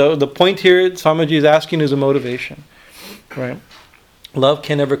the point here Swamiji is asking is a motivation. Right? Love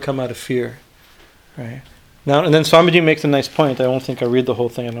can never come out of fear. Right? Now, and then Swamiji makes a nice point. I don't think I read the whole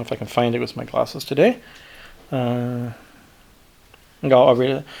thing. I don't know if I can find it with my glasses today. I'll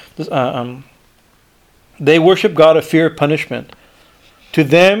read it. They worship God of fear of punishment. To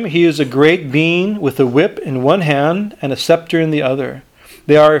them, he is a great being with a whip in one hand and a scepter in the other.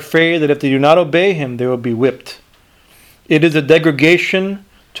 They are afraid that if they do not obey him, they will be whipped. It is a degradation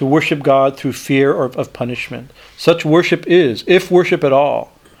to worship God through fear of punishment. Such worship is, if worship at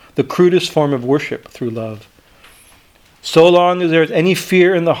all, the crudest form of worship through love. So long as there is any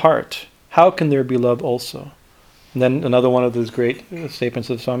fear in the heart, how can there be love also? And then another one of those great statements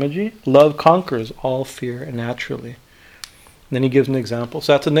of Swamiji, love conquers all fear naturally. And then he gives an example.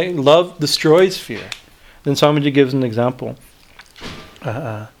 So that's love destroys fear. Then Swamiji gives an example.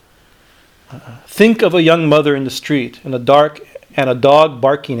 Think of a young mother in the street in the dark and a dog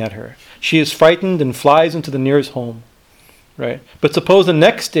barking at her. She is frightened and flies into the nearest home. Right? But suppose the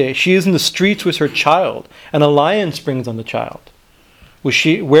next day she is in the streets with her child and a lion springs on the child.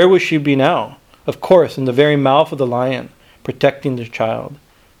 Where would she be now? Of course, in the very mouth of the lion, protecting the child.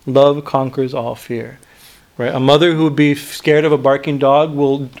 Love conquers all fear. Right? A mother who would be scared of a barking dog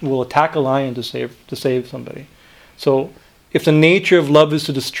will attack a lion to save somebody. So, if the nature of love is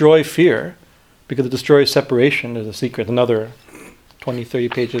to destroy fear, because it destroys separation, there's a secret. Another 20, 30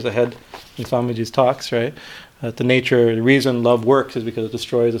 pages ahead in Swamiji's talks, right? The reason love works is because it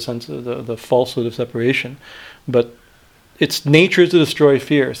destroys the sense of the falsehood of separation. But its nature is to destroy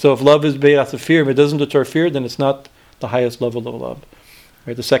fear. So if love is based off of fear, if it doesn't destroy fear, then it's not the highest level of love.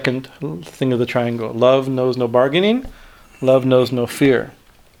 Right? The second thing of the triangle. Love knows no bargaining. Love knows no fear.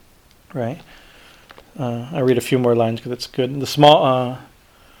 Right? I'll read a few more lines because it's good.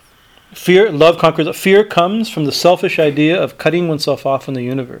 Love conquers. Fear comes from the selfish idea of cutting oneself off in the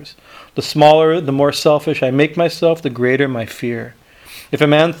universe. The smaller, the more selfish I make myself, the greater my fear. If a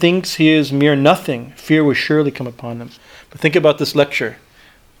man thinks he is mere nothing, fear will surely come upon him. But think about this lecture: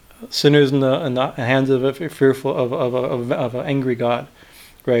 sinners in the hands of a fearful of an angry God.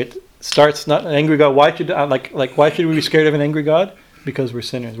 Right? Starts not an angry God. Why should we be scared of an angry God? Because we're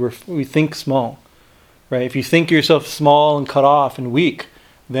sinners. We think small. Right? If you think yourself small and cut off and weak,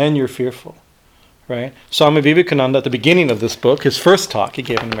 then you're fearful. Right? Swami Vivekananda, at the beginning of this book, his first talk he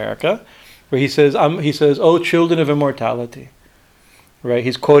gave in America, where he says, "Oh, children of immortality." Right?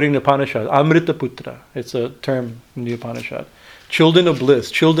 He's quoting the Upanishad, Amrita Putra. It's a term in the Upanishad. Children of bliss,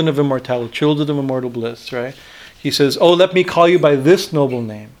 children of immortality, children of immortal bliss. Right? He says, "Oh, let me call you by this noble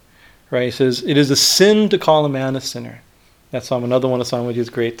name." Right? He says, "It is a sin to call a man a sinner." That's another one of Swamiji's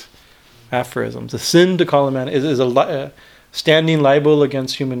great aphorisms. The sin to call a man is a standing libel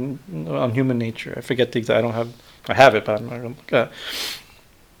against human nature. I forget the exact. I have it, but I'm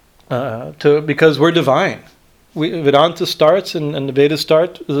not. Because we're divine. Vedanta starts and the Vedas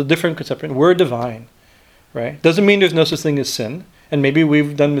start with a different concept. We're divine, right? Doesn't mean there's no such thing as sin. And maybe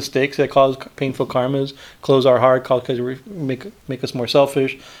we've done mistakes that cause painful karmas, close our heart, make us more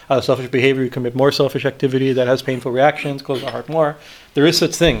selfish. Out of selfish behavior, we commit more selfish activity that has painful reactions, close our heart more. There is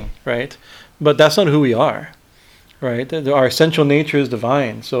such thing, right? But that's not who we are, right? Our essential nature is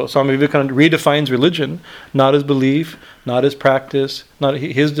divine. So Swami Vivekananda redefines religion, not as belief, not as practice, not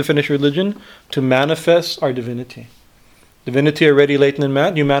his definition of religion, to manifest our divinity. Divinity already latent in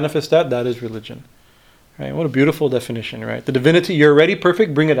man, you manifest that is religion. Right? What a beautiful definition, right? The divinity, you're already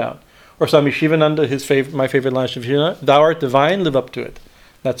perfect, bring it out. Or Swami Shivananda, my favorite line, Shivananda, thou art divine, live up to it.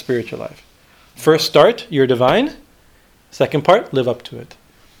 That's spiritual life. First start, you're divine. Second part, live up to it.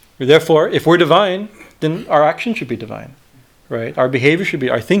 Therefore, if we're divine, then our action should be divine. Right? Our behavior should be,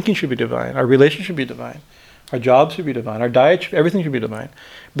 our thinking should be divine. Our relationship should be divine. Our jobs should be divine. Our diet, everything should be divine.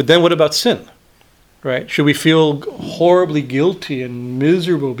 But then what about sin? Right? Should we feel horribly guilty and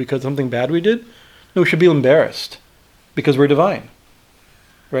miserable because of something bad we did? No, we should be embarrassed because we're divine.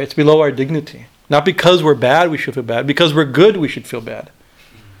 Right? It's below our dignity. Not because we're bad we should feel bad. Because we're good we should feel bad.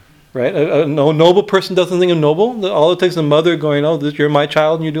 Right? A noble person doesn't think of noble. All it takes is a mother going, "Oh, you're my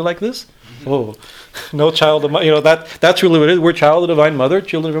child and you do like this?" Oh, no child of that's really what it is. We're child of the divine mother,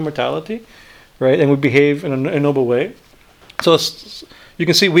 children of immortality. Right? And we behave in a noble way. So You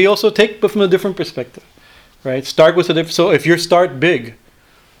can see we also take, but from a different perspective, right? Start with a different. So if you start big,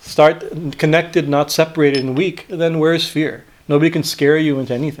 start connected, not separated and weak, then where's fear? Nobody can scare you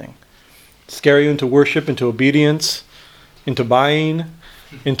into anything. Scare you into worship, into obedience, into buying,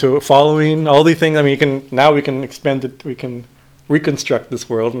 into following, all these things. I mean, now we can expand it, we can reconstruct this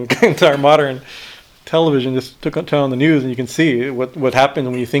world and into our modern television. Just turn on the news and you can see what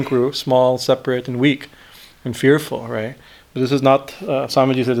happened when you think we're small, separate, and weak and fearful, right? But this is not,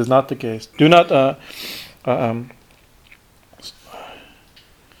 Swamiji said, is not the case. Do not,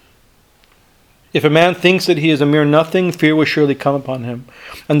 if a man thinks that he is a mere nothing, fear will surely come upon him.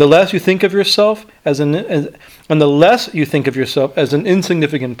 And the less you think of yourself as an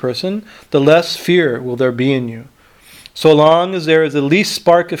insignificant person, the less fear will there be in you. So long as there is the least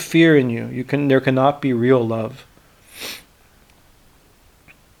spark of fear in you, there cannot be real love.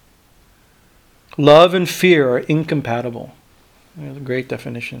 Love and fear are incompatible. Great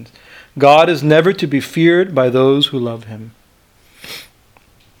definitions. God is never to be feared by those who love him.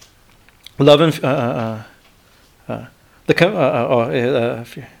 God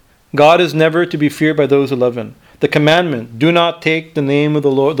is never to be feared by those who love him. The commandment, do not take the name of the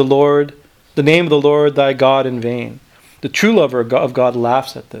Lord thy God in vain. The true lover of God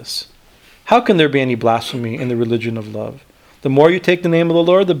laughs at this. How can there be any blasphemy in the religion of love? The more you take the name of the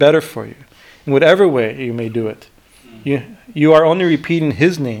Lord, the better for you, in whatever way you may do it. You are only repeating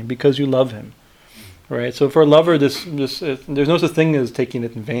his name because you love him. Right? So for a lover, there's no such thing as taking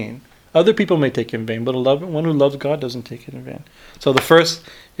it in vain. Other people may take it in vain, but one who loves God doesn't take it in vain. So the first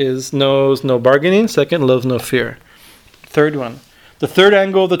is knows no bargaining. Second, loves no fear. Third one. The third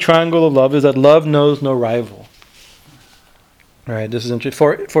angle of the triangle of love is that love knows no rival. All right, this is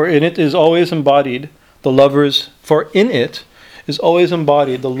interesting. For in it is always embodied the lover's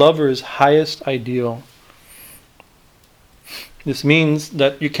highest ideal. This means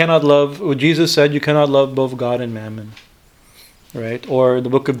that you cannot love, what Jesus said, you cannot love both God and mammon. Right? Or in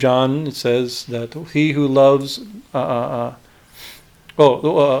the book of John, it says that he who loves the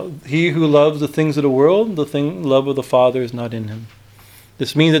things of the world, love of the Father is not in him.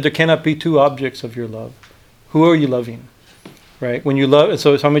 This means that there cannot be two objects of your love. Who are you loving? Right? When you love,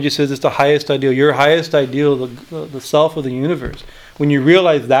 so Swamiji says it's the highest ideal. Your highest ideal, the self of the universe. When you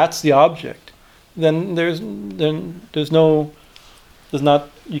realize that's the object, then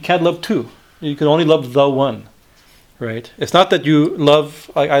you can't love two. You can only love the one. Right? It's not that you love,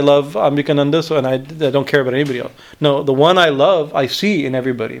 I love Bhajanananda, and I don't care about anybody else. No, the one I love, I see in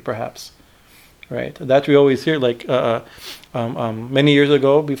everybody, perhaps. Right? That we always hear. Like many years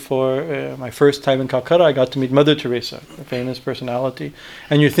ago, before my first time in Calcutta, I got to meet Mother Teresa, a famous personality.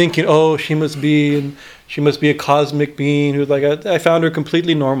 And you're thinking, oh, she must be a cosmic being who's like. I found her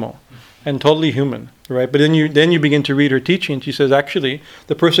completely normal and totally human. Right? But then you begin to read her teaching. She says, actually,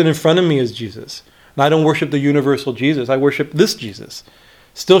 the person in front of me is Jesus. And I don't worship the universal Jesus. I worship this Jesus.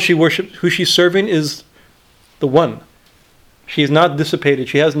 Still, she worships who she's serving is the one. She's not dissipated.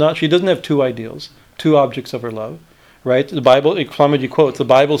 She doesn't have two ideals, two objects of her love. Right? The Bible, Swamiji quotes, the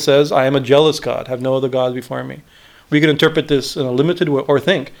Bible says, I am a jealous God, have no other gods before me. We can interpret this in a limited way, or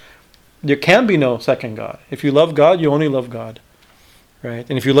think, there can be no second God. If you love God, you only love God. Right?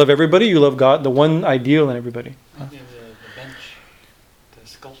 And if you love everybody, you love God, the one ideal in everybody. The bench, the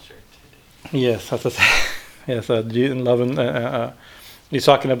sculpture. Yes, that's yes. He's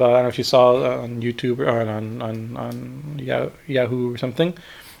talking about. I don't know if you saw on YouTube or on Yahoo or something,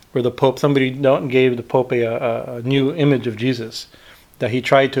 where the Pope, somebody gave the Pope a new image of Jesus, that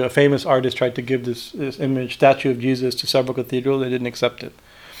a famous artist tried to give this image, statue of Jesus, to several cathedrals. They didn't accept it,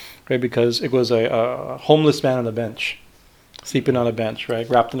 right? Because it was a homeless man on a bench, sleeping on a bench, right,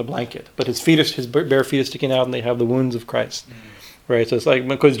 wrapped in a blanket, but his bare feet are sticking out, and they have the wounds of Christ. Right, so it's like,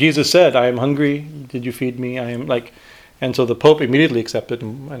 because Jesus said, I am hungry, did you feed me? I am like, and so the Pope immediately accepted,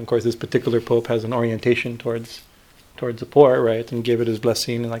 and of course this particular Pope has an orientation towards the poor, right, and gave it his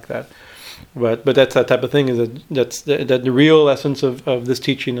blessing and like that. But that's that type of thing, is that the real essence of this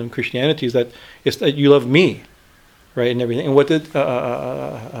teaching in Christianity is that it's that you love me, right, and everything. And what did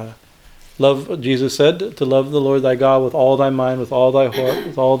love? Jesus said to love the Lord thy God with all thy mind, with all thy heart,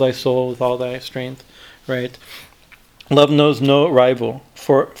 with all thy soul, with all thy strength, right. Love knows no rival,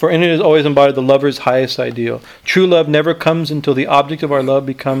 for in it is always embodied the lover's highest ideal. True love never comes until the object of our love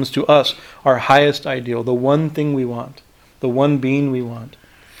becomes to us our highest ideal, the one thing we want, the one being we want.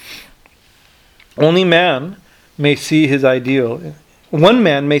 Only man may see his ideal. One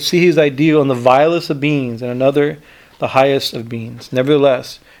man may see his ideal in the vilest of beings, and another the highest of beings.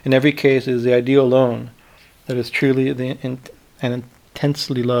 Nevertheless, in every case, it is the ideal alone that is truly and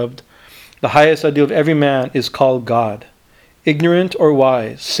intensely loved. The highest ideal of every man is called God. ignorant or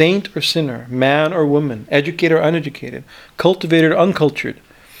wise, saint or sinner, man or woman, educated or uneducated, cultivated or uncultured.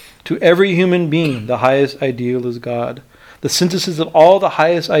 To every human being, the highest ideal is God, the synthesis of all the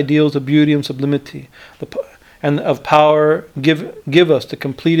highest ideals of beauty and sublimity, and of power. Give us the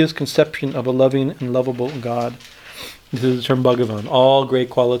completest conception of a loving and lovable God. This is the term Bhagavan. All great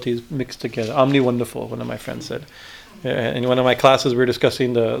qualities mixed together. Omni-wonderful, one of my friends said. In one of my classes, we were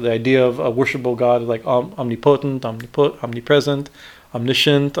discussing the idea of a worshipable God, like omnipotent, omnipresent,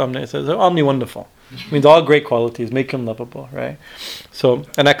 omniscient, omni-wonderful. It means all great qualities make him lovable, right? So,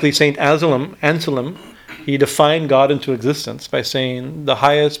 and actually Saint Anselm, he defined God into existence by saying the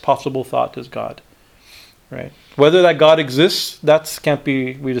highest possible thought is God, right? Whether that God exists,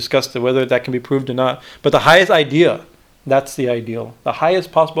 we discussed it, whether that can be proved or not. But the highest idea, that's the ideal. The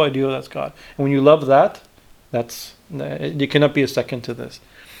highest possible ideal, that's God. And when you love that, you cannot be a second to this.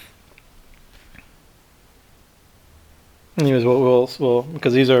 Anyways, we'll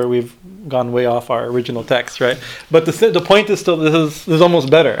because we've gone way off our original text, right? But the point is still this is almost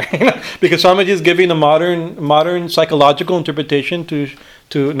better, because Swamiji is giving a modern psychological interpretation to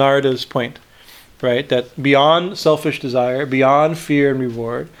Narada's point, right? That beyond selfish desire, beyond fear and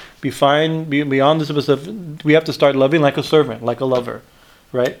reward, beyond this stuff, we have to start loving like a servant, like a lover,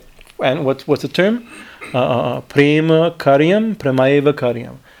 right? And what's the term? Prema karyam, premaeva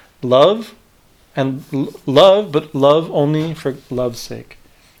karyam. Love. And love, but love only for love's sake,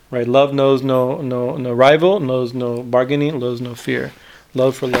 right? Love knows no rival, knows no bargaining, knows no fear.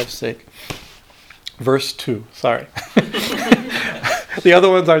 Love for love's sake. Verse 2. Sorry, the other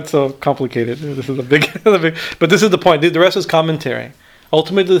ones aren't so complicated. This is a big, but this is the point. The rest is commentary.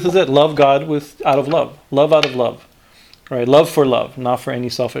 Ultimately, this is it. Love God out of love. Love out of love, right? Love for love, not for any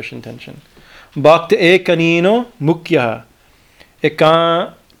selfish intention. Bhakta ekanino mukhya.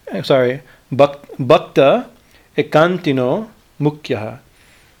 Bhakta ekantino mukhya.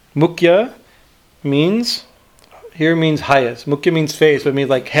 Mukhya means highest. Mukhya means face, but it means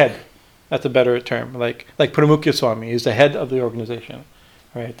like head. That's a better term. Like Pramukhya Swami is the head of the organization,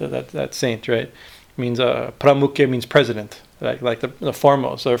 right? That saint, right? It means Pramukhya means president, like the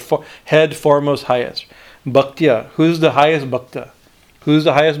foremost or head, foremost, highest. Bhaktya, who's the highest bhakta? Who's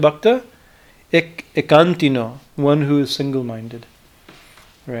the highest bhakta? Ekantino, one who is single-minded.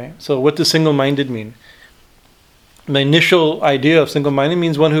 Right. So what does single-minded mean? The initial idea of single-minded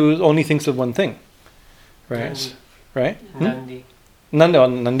means one who only thinks of one thing. Right. Nandi. Right. Nandi.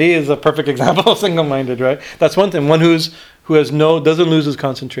 Nandi is a perfect example of single-minded. Right. That's one thing. One doesn't lose his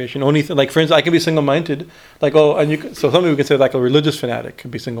concentration. Only like for instance, I can be single-minded. Like so some people can say like a religious fanatic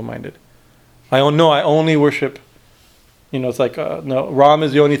could be single-minded. I only worship. It's like no, Ram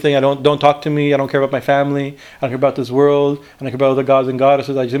is the only thing. Don't talk to me. I don't care about my family. I don't care about this world. I don't care about other gods and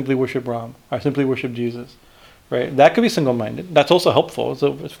goddesses. I simply worship Ram. I simply worship Jesus, right? That could be single-minded. That's also helpful. It's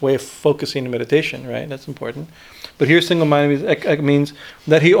a way of focusing in meditation, right? That's important. But here, single-minded means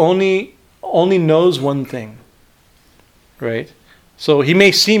that he only knows one thing, right? So he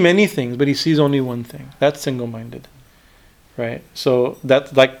may see many things, but he sees only one thing. That's single-minded, right? So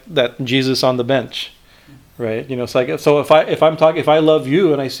that's like that Jesus on the bench. Right, it's like so. If I love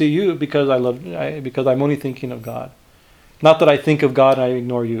you and I see you because I'm only thinking of God, not that I think of God and I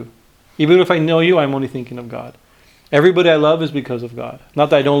ignore you. Even if I know you, I'm only thinking of God. Everybody I love is because of God. Not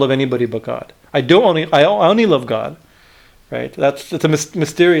that I don't love anybody but God. I only love God. Right, it's a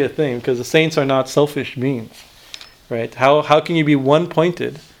mysterious thing because the saints are not selfish beings. Right, how can you be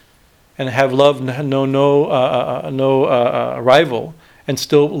one-pointed and have love no rival and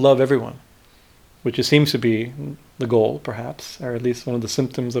still love everyone? Which seems to be the goal, perhaps, or at least one of the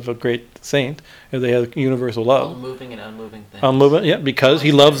symptoms of a great saint, is they have universal love. All moving and unmoving things. Unmoving, yeah, because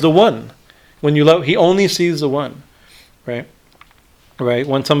he loves the one. When you love, he only sees the one, right? Right.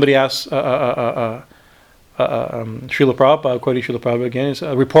 When somebody asks Srila Prabhupada, quoting Srila Prabhupada again, is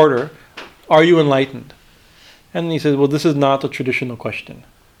a reporter, "Are you enlightened?" And he says, "Well, this is not a traditional question.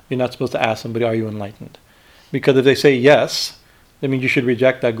 You're not supposed to ask somebody, 'Are you enlightened?' Because if they say yes, that means you should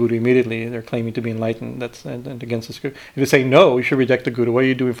reject that guru immediately. They're claiming to be enlightened. That's against the script. If they say no, you should reject the guru. What are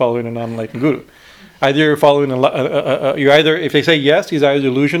you doing following a non-enlightened guru? Either you're following if they say yes, he's either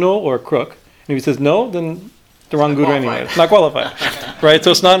delusional or a crook. And if he says no, then the wrong guru anyway. It's not qualified. Right? So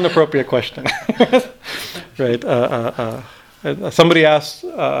it's not an appropriate question. Right? Somebody asked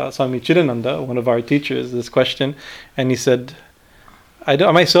Swami Chidananda, one of our teachers, this question, and he said, I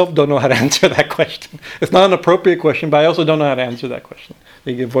myself don't know how to answer that question. It's not an appropriate question, but I also don't know how to answer that question.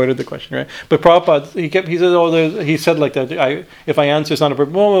 He avoided the question, right? But Prabhupada, he said like that. If I answer, it's not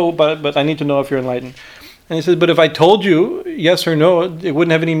appropriate. Well, but I need to know if you're enlightened. And he says, but if I told you yes or no, it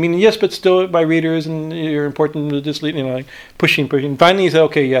wouldn't have any meaning. Yes, but still my readers and you're important to this, like pushing. Finally he said,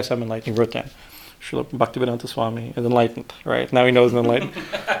 okay, yes, I'm enlightened. He wrote that. Srila Bhaktivedanta Swami is enlightened, right? Now he knows he's enlightened.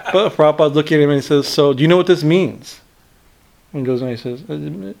 But Prabhupada's looking at him and he says, so do you know what this means? And he goes and he says,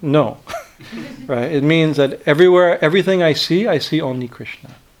 no. Right? It means that everything I see only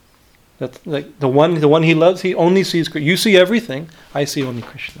Krishna. That's like the one he loves, he only sees Krishna. You see everything, I see only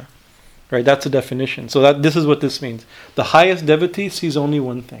Krishna. Right? That's the definition. So this is what this means. The highest devotee sees only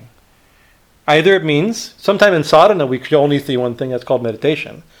one thing. Either it means, sometime in sadhana we could only see one thing, that's called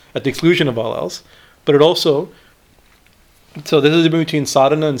meditation, at the exclusion of all else. But it also, so this is the difference between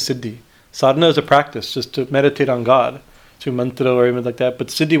sadhana and siddhi. Sadhana is a practice, just to meditate on God, through mantra or even like that. But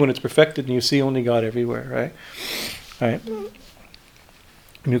siddhi, when it's perfected, and you see only God everywhere, right? Right.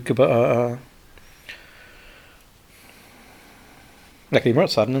 Like he wrote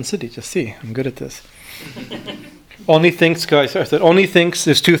sadhana and siddhi, just see, I'm good at this. Only thinks, guys, I said, only thinks,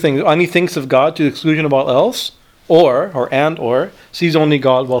 there's two things. Only thinks of God to the exclusion of all else, or sees only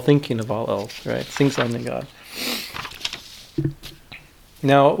God while thinking of all else, right? Thinks only God.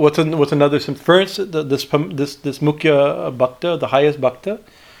 Now, what's another? First, this mukhya bhakta, the highest bhakta,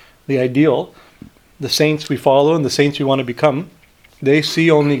 the ideal, the saints we follow and the saints we want to become, they see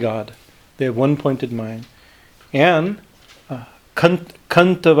only God. They have one pointed mind. And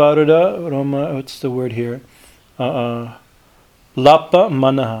Kantavarada Roma, what's the word here? Lapa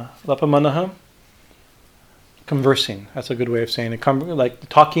manaha. Conversing. That's a good way of saying it. Like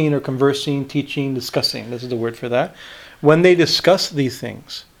talking or conversing, teaching, discussing. This is the word for that. When they discuss these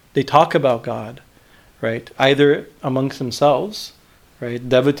things, they talk about God, right? Either amongst themselves, right?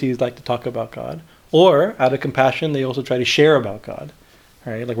 Devotees like to talk about God, or out of compassion, they also try to share about God,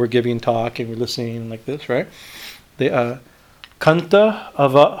 right? Like we're giving talk and we're listening like this, right? They kanta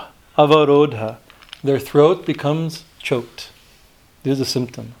avarodha. Their throat becomes choked. This is a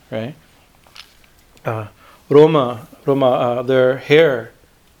symptom, right? Roma, their hair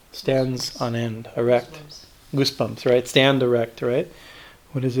stands on end, erect. Goosebumps, right? Stand erect, right?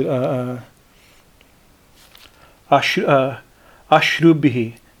 What is it?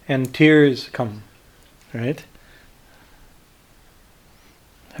 Ashrubhi, and tears come, right?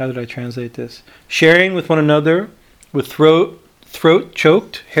 How did I translate this? Sharing with one another, with throat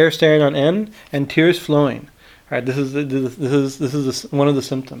choked, hair standing on end, and tears flowing. Right? This is one of the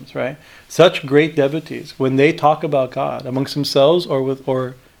symptoms, right? Such great devotees, when they talk about God amongst themselves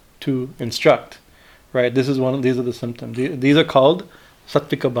or to instruct, right? These are the symptoms. These are called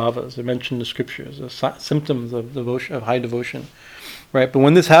sattvika bhavas. They're mentioned in the scriptures, the symptoms of devotion, of high devotion, right? But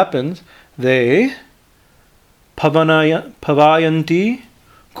when this happens, they pavayanti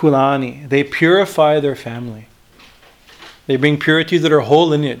kulani. They purify their family. They bring purity to their whole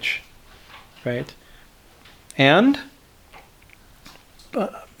lineage, right? And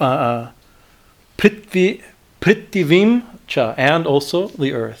prithivim cha, and also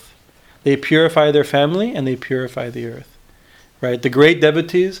the earth. They purify their family and they purify the earth, right? The great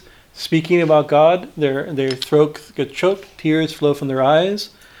devotees speaking about God, their throat gets choked, tears flow from their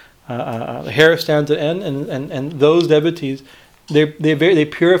eyes, the hair stands at end, and those devotees, they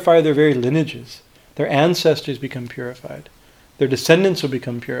purify their very lineages. Their ancestors become purified. Their descendants will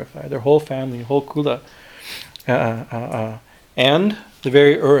become purified. Their whole family, whole kula. And the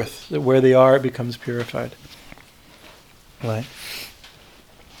very earth where they are becomes purified. Right?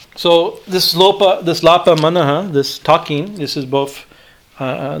 So this lapa manaha, this talking, this is both,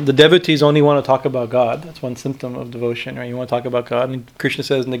 the devotees only want to talk about God. That's one symptom of devotion, right? You want to talk about God. And Krishna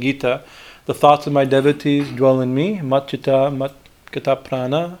says in the Gita, the thoughts of my devotees dwell in me, matchita matkata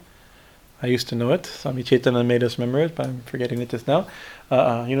prana. I used to know it. Swami Chaitanya made us remember it, but I'm forgetting it just now.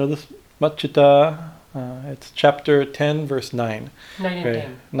 You know this? Matchita, it's chapter 10, verse 9. 9 and right?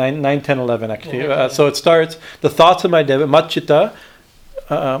 10. 9, 10, 11 actually. Yeah, So it starts, the thoughts of my devotee, matchita,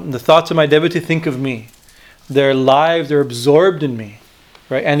 the thoughts of my devotee think of me. Their lives, they're absorbed in me.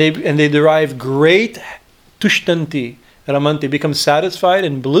 Right? And they derive great tushtanti, ramanti, become satisfied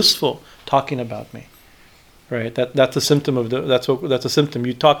and blissful talking about me. Right? That's a symptom of that's a symptom.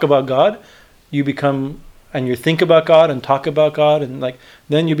 You talk about God, you become, and you think about God and talk about God, and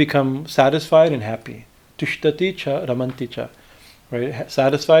then you become satisfied and happy. Tushtati cha ramanti cha. Right?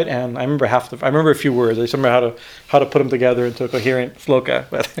 Satisfied, and I remember a few words. I remember how to put them together into a coherent sloka,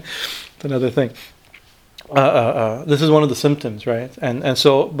 but it's another thing. This is one of the symptoms, right? And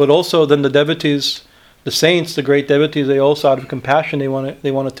so, but also then the devotees, the saints, the great devotees, they also out of compassion they want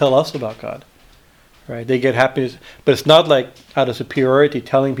to tell us about God, right? They get happiness, but it's not like out of superiority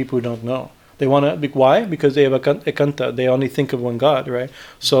telling people who don't know. They want to. Why? Because they have ekanta. They only think of one God, right?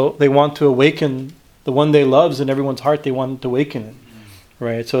 So they want to awaken The one they love is in everyone's heart. They want to awaken it,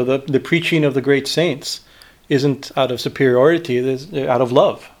 right? So the preaching of the great saints isn't out of superiority; it is out of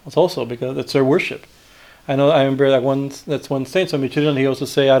love. It's also because it's their worship. I remember that one saint, Swami Chidananda, he also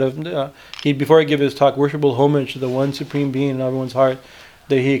say before he give his talk, worshipful homage to the one supreme being in everyone's heart,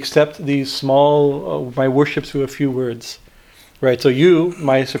 that he accept these small my worships through a few words, right? So you,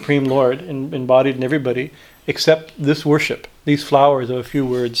 my supreme Lord, embodied in everybody, accept this worship, these flowers of a few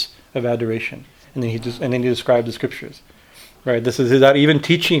words of adoration, and then he described the scriptures, right? This is that even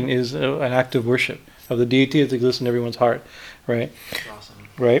teaching is an act of worship of the deity that exists in everyone's heart, right? That's awesome.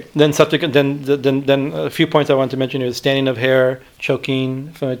 Right. Then sattvika. Then a few points I want to mention here: standing of hair,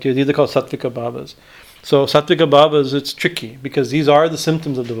 choking. These are called sattvika bhavas. So sattvika bhavas, it's tricky because these are the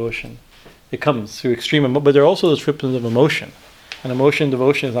symptoms of devotion. It comes through extreme, but they're also the symptoms of emotion, and emotion and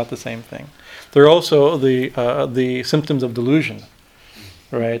devotion is not the same thing. They're also the symptoms of delusion,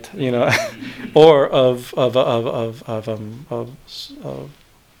 right? Or of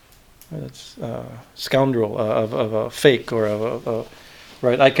scoundrel, of a fake, or of a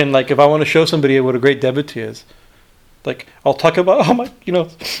right. I can, like, if I want to show somebody what a great devotee is, like, I'll talk about, I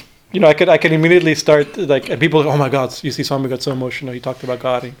could immediately start, like, and people, oh my God, you see Swami got so emotional, he talked about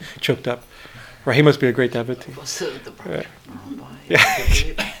God, he choked up. Right, he must be a great devotee. Right. Yeah.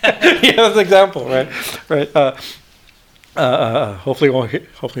 Yeah, that's an example, right? Hopefully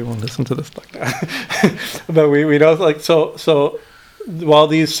he won't listen to this like that. But we know, like, so while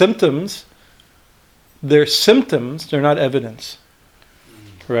these symptoms, they're symptoms, they're not evidence.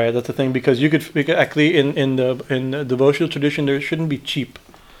 Right, that's the thing, because you could actually in the devotional tradition there shouldn't be cheap.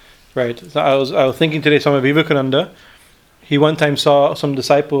 Right. So I was thinking today, Swami Vivekananda, he one time saw some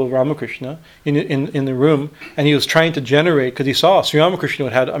disciple of Ramakrishna in the room, and he was trying to generate, because he saw Sri Ramakrishna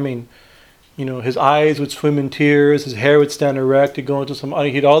had, his eyes would swim in tears, his hair would stand erect, he'd go into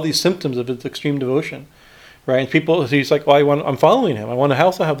he had all these symptoms of his extreme devotion. Right, and he's like, I'm following him. I want to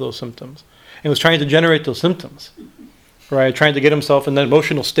also have those symptoms. And he was trying to generate those symptoms. Right, trying to get himself in that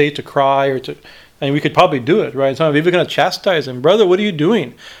emotional state to cry and we could probably do it, right? So if we're going to chastise him, brother, what are you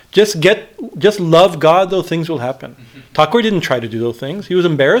doing? Just love God, those things will happen. Thakur didn't try to do those things. He was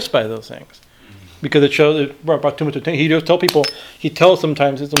embarrassed by those things because it brought too much attention. He just tells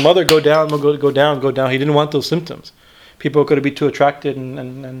sometimes his mother, go down. Go down. He didn't want those symptoms. People could be too attracted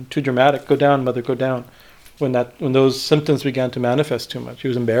and too dramatic. Go down, mother, go down. When those symptoms began to manifest too much, he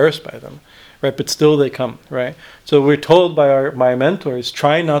was embarrassed by them. Right, but still they come, right? So we're told by my mentors,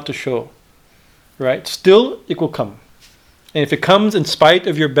 try not to show, right? Still, it will come. And if it comes in spite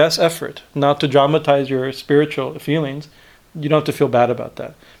of your best effort, not to dramatize your spiritual feelings, you don't have to feel bad about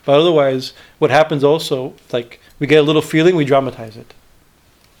that. But otherwise, what happens also, like, we get a little feeling, we dramatize it.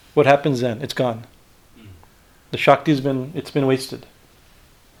 What happens then? It's gone. The Shakti's been wasted,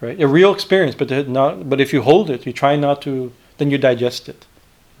 right? A real experience, but if you hold it, you try not to, then you digest it.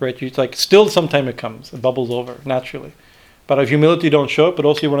 Right, it's like still sometime it comes, it bubbles over naturally. But if humility don't show up, but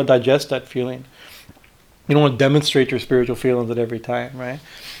also you want to digest that feeling. You don't want to demonstrate your spiritual feelings at every time, right?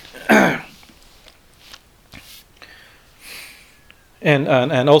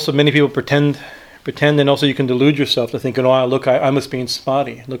 and also many people pretend, and also you can delude yourself to thinking, look, I must be in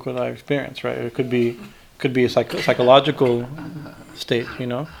samadhi. Look what I experienced, right? It could be a psychological state,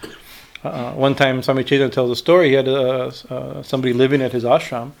 One time, Swami Chaitanya tells a story. He had somebody living at his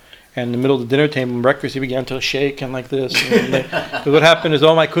ashram, and in the middle of the dinner table and breakfast, he began to shake and like this. So what happened is,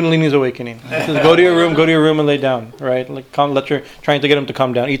 my Kundalini is awakening. He says, go to your room and lay down, right? Like, trying to get him to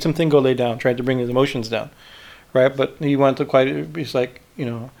calm down. Eat something, go lay down, trying to bring his emotions down, right? But he went to he's like,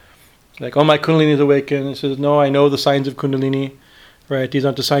 my Kundalini is awakened. He says, no, I know the signs of Kundalini. Right, these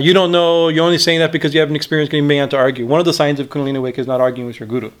aren't the signs. You don't know. You're only saying that because you haven't experienced getting me to argue. One of the signs of Kundalini awake is not arguing with your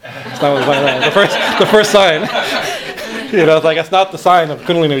guru. It's not the first sign. It's like that's not the sign of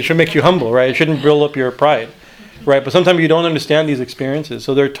Kundalini. It should make you humble, right? It shouldn't build up your pride, right? But sometimes you don't understand these experiences,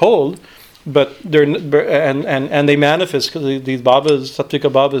 so they're told, but and they manifest because these bhavas,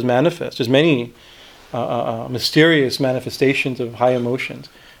 sattvika bhavas, manifest. There's many mysterious manifestations of high emotions,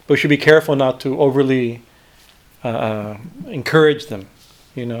 but we should be careful not to overly encourage them,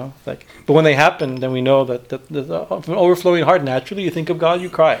 but when they happen, then we know that from an overflowing heart, naturally you think of God, you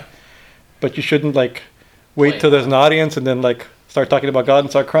cry, but you shouldn't wait till there's an audience and then start talking about God and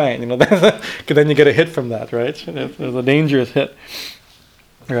start crying, because then you get a hit from that, right? There's a dangerous hit,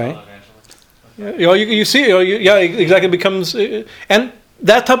 right? You see, exactly, it becomes, and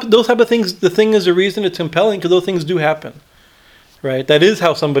those type of things. The thing is, the reason it's compelling because those things do happen. Right, that is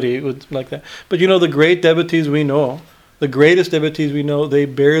how somebody would like that. But the great devotees we know, the greatest devotees we know, they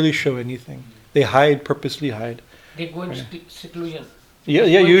barely show anything. They purposely hide. They go into seclusion. Yeah,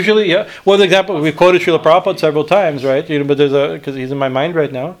 usually, yeah. Well, the example, we've quoted Srila Prabhupada several times, right? But there's because he's in my mind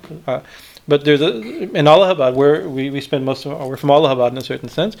right now. But there's in Allahabad, where we spend we're from Allahabad in a certain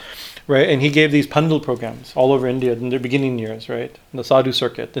sense, right? And he gave these Pandal programs all over India in their beginning years, right? The sadhu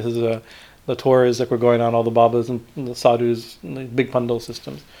circuit. This is the tours that were going on, all the Babas and the sadhus, and the big Pandal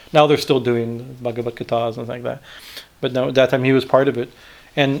systems. Now they're still doing Bhagavad Gitas and things like that. But no, at that time he was part of it.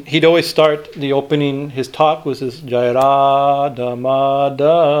 And he'd always start the opening, his talk was this Jai Radha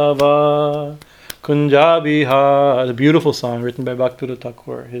Madhava Kunjabiha, the beautiful song written by Bhaktivinoda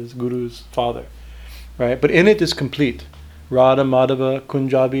Thakur, his guru's father. Right? But in it is complete. Radha Madhava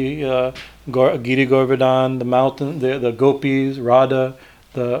Kunjabi, Giri Govardhan, the mountain, the gopis, Radha,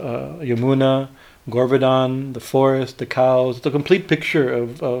 the Yamuna, Govardhan, the forest, the cows, the complete picture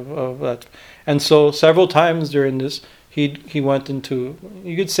of that. And so several times during this, he went into,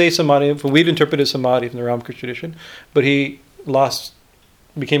 you could say samadhi, we'd interpreted samadhi from the Ramakrishna tradition, but he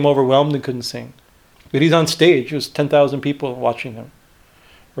became overwhelmed and couldn't sing. But he's on stage, there's 10,000 people watching him,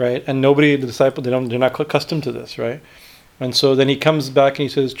 right? And nobody, the disciple, they're not accustomed to this, right? And so then he comes back and he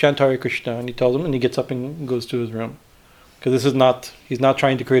says, chant Hare Krishna, and he tells them, and he gets up and goes to his room. Because he's not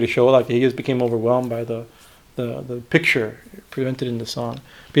trying to create a show, like he just became overwhelmed by the picture presented in the song.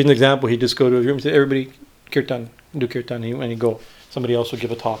 Be an example, he'd just go to his room and say, everybody, kirtan, do kirtan, and he'd go. Somebody else would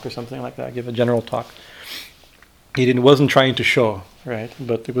give a talk or something like that, give a general talk. He wasn't trying to show, right?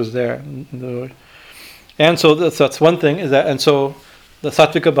 But it was there. And so that's one thing, and so the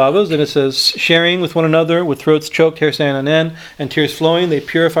Sattvika Bhavas, then it says, sharing with one another, with throats choked, hair standing on end, and tears flowing, they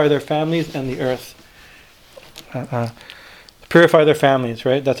purify their families and the earth. Purify their families,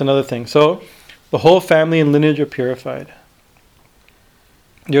 right? That's another thing. So the whole family and lineage are purified.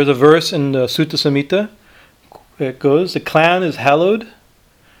 There's a verse in the Sutta Samhita. It goes, the clan is hallowed,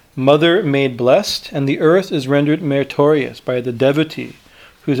 mother made blessed, and the earth is rendered meritorious by the devotee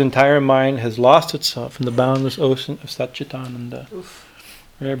whose entire mind has lost itself in the boundless ocean of Satchitananda.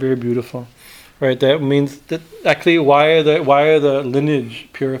 Very, very beautiful. Right, that means that actually why are the lineage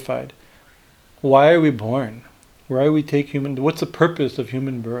purified? Why are we born? Why we take what's the purpose of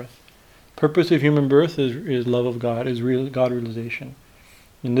human birth? Purpose of human birth is love of God, is real God realization.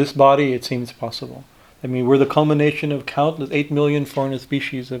 In this body it seems possible. I mean, we're the culmination of countless 8,000,400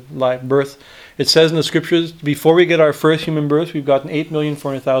 species of life, birth. It says in the scriptures, before we get our first human birth, we've gotten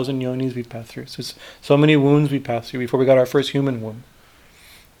 8,400,000 yonis we've passed through. So many wombs we passed through before we got our first human womb.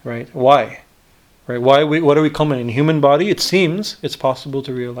 Right? Why? Right? What are we culminating? In human body, it seems it's possible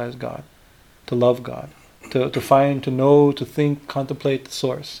to realize God, to love God, to find, to know, to think, contemplate the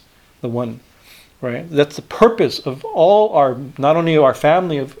source, the one. Right? That's the purpose of not only our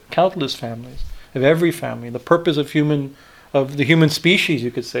family, of countless families, of every family, the purpose of the human species, you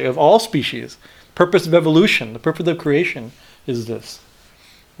could say, of all species. Purpose of evolution, the purpose of creation is this.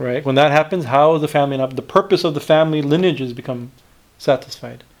 Right? When that happens, how the purpose of the family lineages become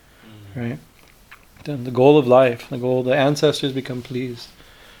satisfied. Right? Then the goal of life, the ancestors become pleased.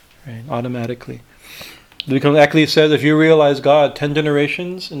 Right? Automatically. Actually, it says if you realize God, 10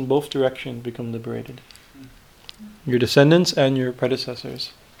 generations in both directions become liberated. Your descendants and your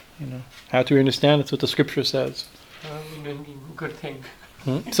predecessors. How do we understand? It's what the scripture says. Good thing.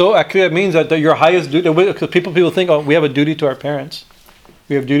 So actually that means that your highest duty, because people think, we have a duty to our parents.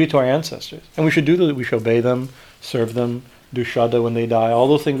 We have duty to our ancestors. And we should do that. We should obey them, serve them, do shraddha when they die, all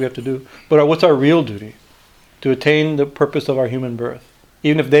those things we have to do. But what's our real duty? To attain the purpose of our human birth.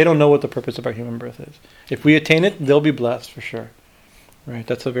 Even if they don't know what the purpose of our human birth is. If we attain it, they'll be blessed for sure. Right?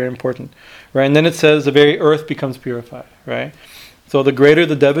 That's very important. Right? And then it says the very earth becomes purified. Right? So the greater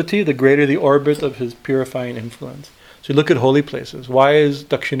the devotee, the greater the orbit of his purifying influence. So you look at holy places. Why is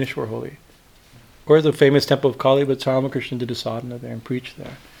Dakshineshwar holy? Of course, the famous temple of Kali, but Ramakrishna did a sadhana there and preached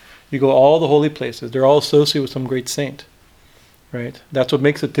there. You go all the holy places. They're all associated with some great saint. Right? That's what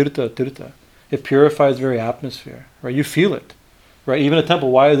makes it tirtha. It purifies the very atmosphere. Right? You feel it. Right? Even a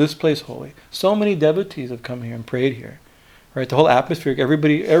temple. Why is this place holy? So many devotees have come here and prayed here. Right? The whole atmosphere.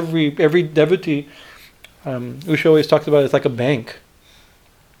 Everybody, every devotee. Usha always talks about it's like a bank.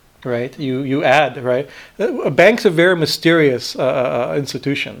 Right? You add. Right? Banks are very mysterious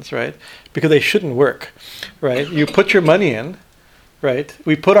institutions. Right? Because they shouldn't work. Right? You put your money in. Right?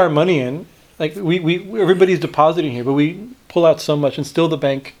 We put our money in. Like everybody's depositing here, but we pull out so much, and still the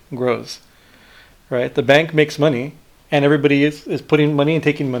bank grows. Right? The bank makes money. And everybody is putting money and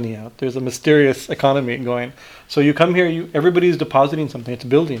taking money out. There's a mysterious economy going. So you come here, everybody is depositing something. It's a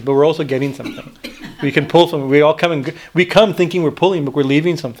building, but we're also getting something. We can pull something. We all come we come thinking we're pulling, but we're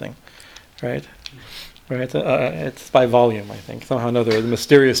leaving something, right? right? It's by volume, I think. Somehow or another, the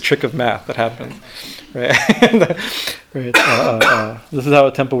mysterious trick of math that happens, right? This is how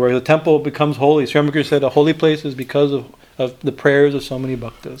a temple works. The temple becomes holy. Sri Ramakrishna said a holy place is because of the prayers of so many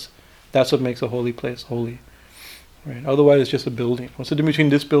bhaktas. That's what makes a holy place holy, right? Otherwise, it's just a building. What's the difference between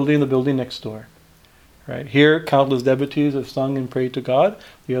this building and the building next door? Right? Here, countless devotees have sung and prayed to God.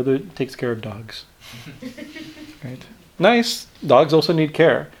 The other takes care of dogs. Right? Nice. Dogs also need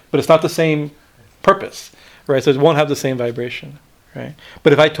care, but it's not the same purpose, right? So it won't have the same vibration, right?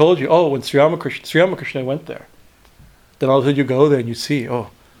 But if I told you, when Sri Ramakrishna went there, then all of a sudden you go there and you see,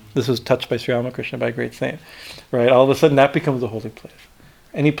 this was touched by Sri Ramakrishna, by a great saint, right? All of a sudden that becomes a holy place.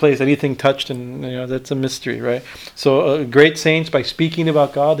 Any place, anything touched, and that's a mystery, right? So great saints, by speaking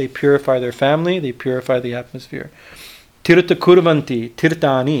about God, they purify their family, they purify the atmosphere. Tirtha kurvanti,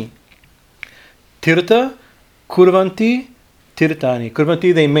 tirtani. Tirtha kurvanti, tirtani.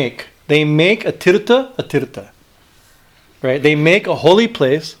 Kurvanti, they make. They make a tirtha, right? They make a holy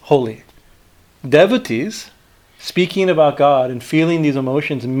place holy. Devotees, speaking about God and feeling these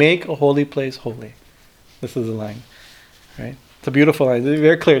emotions, make a holy place holy. This is the line, right? It's a beautiful line. It's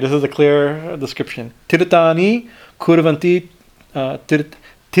very clear. This is a clear description. Tirtani kurvanti tirti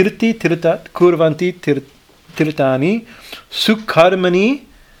tirtat kurvanti tirtani sukharmi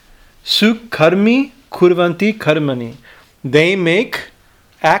kurvanti karmani. They make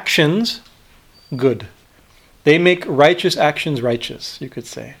actions good. They make righteous actions righteous, you could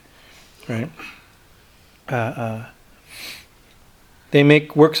say. Right? They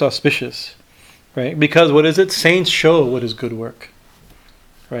make works auspicious. Right? Because what is it? Saints show what is good work.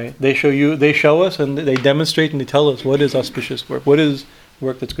 Right? They show us and they demonstrate and they tell us what is auspicious work. What is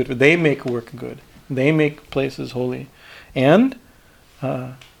work that's good. They make work good. They make places holy. And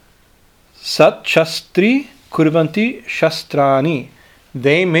Sat Shastri Kurvanti Shastrani.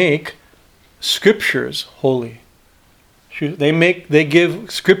 They make scriptures holy. They give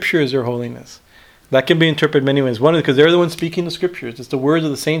scriptures their holiness. That can be interpreted many ways. One is because they're the ones speaking the scriptures. It's the words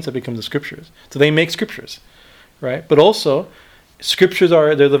of the saints that become the scriptures. So they make scriptures, right? But also,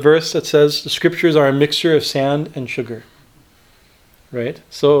 they're the verse that says the scriptures are a mixture of sand and sugar, right?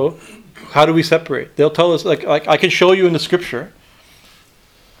 So how do we separate? They'll tell us, like I can show you in the scripture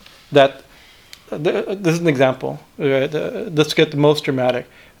that, this is an example. Let's get the most dramatic.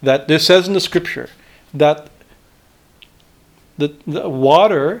 That this says in the scripture that the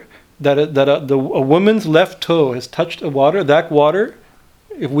water, that a woman's left toe has touched a water, that water,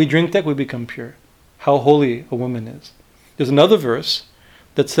 if we drink that, we become pure. How holy a woman is. There's another verse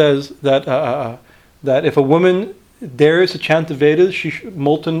that says that that if a woman dares to chant the Vedas,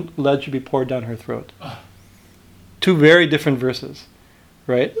 molten lead should be poured down her throat. Two very different verses,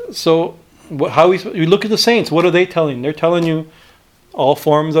 right? So how we look at the saints, what are they telling? They're telling you all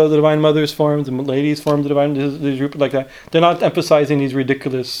forms of the Divine Mother's forms, the ladies' forms of the Divine, these group like that. They're not emphasizing these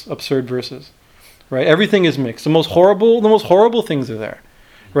ridiculous, absurd verses, right? Everything is mixed. The most horrible things are there,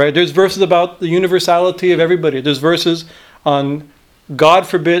 right? There's verses about the universality of everybody. There's verses on, God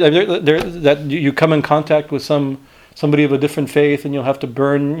forbid, that you come in contact with somebody of a different faith, and you'll have to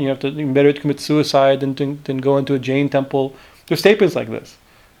burn. You better commit suicide than go into a Jain temple. There's statements like this.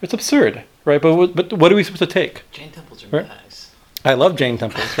 It's absurd, right? But what are we supposed to take? Jain temples are right? nice. I love Jain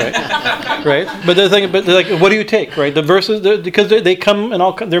temples, right? Right? But what do you take, right? The verses, because they come and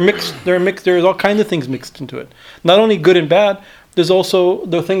they're mixed. There's all kinds of things mixed into it. Not only good and bad. There's also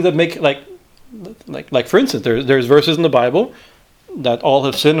the things that make like for instance, there's verses in the Bible that all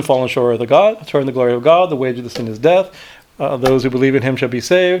have sinned and fallen short of the glory of God. The wage of the sin is death. Those who believe in Him shall be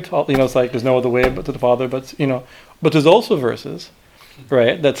saved. It's like there's no other way but to the Father. But there's also verses,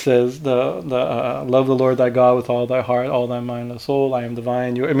 right, that says the love the Lord thy God with all thy heart, all thy mind, thy soul. I am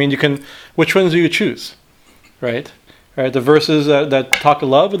divine. You can. Which ones do you choose, right? Right. The verses that talk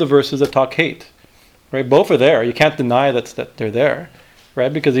love, or the verses that talk hate, right? Both are there. You can't deny that they're there,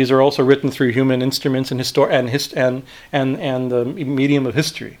 right? Because these are also written through human instruments and the medium of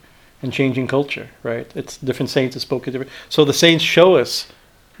history and changing culture, right? It's different saints that spoke at different. So the saints show us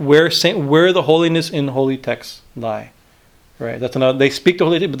where the holiness in holy texts lie. Right, that's another. They speak the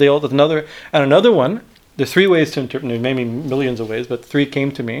holy, but that's another. And another one. There's three ways to interpret. There's maybe millions of ways, but three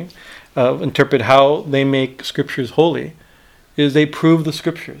came to me. Interpret how they make scriptures holy, is they prove the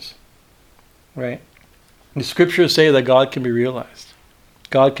scriptures. Right, the scriptures say that God can be realized,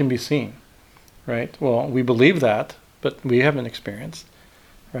 God can be seen. Right. Well, we believe that, but we haven't experienced.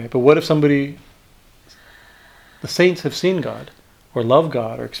 Right. But what if the saints have seen God, or love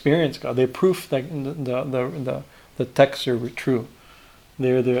God, or experienced God? They're proof that the texts are true.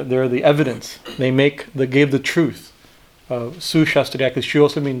 They're the evidence. They gave the truth. Sushastri, actually, she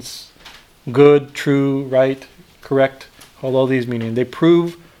also means good, true, right, correct, all these meanings. They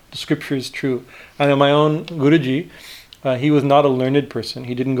prove the scripture is true. I know my own Guruji, he was not a learned person.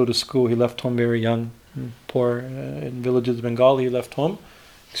 He didn't go to school. He left home very young, poor, in villages of Bengal. He left home,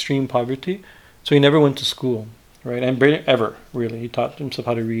 extreme poverty. So he never went to school, right? And ever, really. He taught himself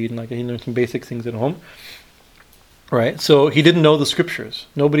how to read, and he learned some basic things at home. Right, so he didn't know the scriptures.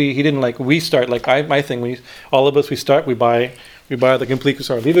 He didn't we start, my thing, all of us, we buy the complete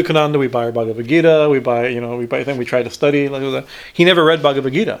Swami Vivekananda, we buy our Bhagavad Gita, we try to study. He never read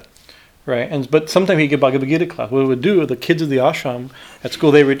Bhagavad Gita, right? But sometimes he'd give Bhagavad Gita class. What we would do, the kids of the ashram at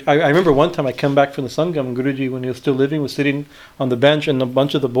school, I remember one time I came back from the Sangam, Guruji, when he was still living, was sitting on the bench and a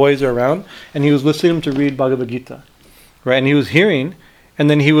bunch of the boys are around, and he was listening to read Bhagavad Gita, right? And he was hearing. And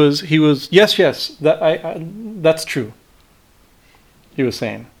then he was yes, that's true. He was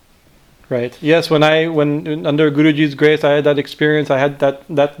saying, right? Yes, when under Guruji's grace I had that experience, I had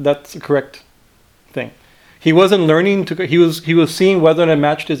that's the correct thing. He wasn't learning he was seeing whether it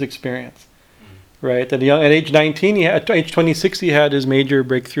matched his experience, right? At age 19, at age 26, he had his major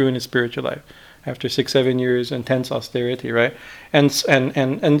breakthrough in his spiritual life after 6-7 years intense austerity, right? And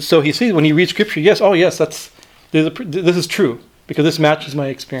so he sees when he reads scripture, yes, this is true. Because this matches my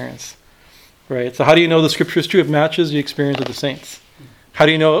experience, right? So how do you know the scripture is true? It matches the experience of the saints. How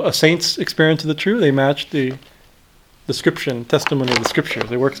do you know a saint's experience of the true? They match the description, testimony of the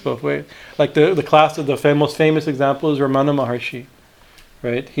scriptures. It works both ways. Like the class of the most famous example is Ramana Maharshi,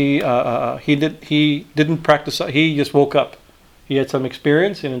 right? He didn't practice. He just woke up. He had some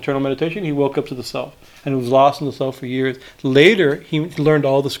experience in internal meditation. He woke up to the self and was lost in the self for years. Later, he learned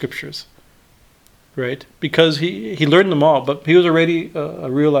all the scriptures. Right, because he learned them all, but he was already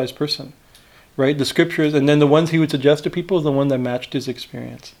a realized person, right? The scriptures, and then the ones he would suggest to people is the one that matched his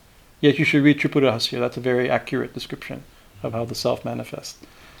experience. Yes, you should read Tripurahasya. That's a very accurate description of how the self manifests.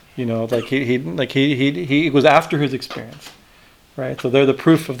 He was after his experience, right? So they're the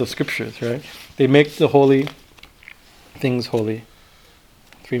proof of the scriptures, right? They make the holy things holy.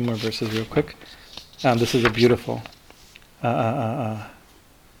 3 more verses, real quick. This is a beautiful.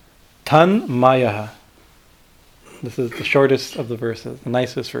 Tan Mayaha. This is the shortest of the verses, the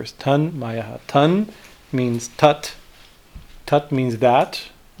nicest verse. Tan Mayaha. Tan means tat. Tat means that,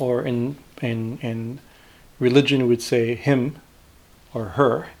 or in religion we would say him or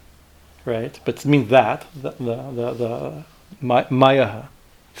her, right? But it means that, the Mayaha,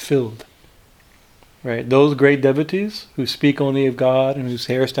 filled. Right? Those great devotees who speak only of God and whose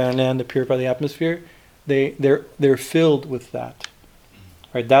hair stand on to purify the atmosphere, they're filled with that.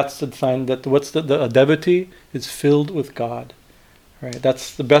 Right, that's the sign that a devotee is filled with God. Right,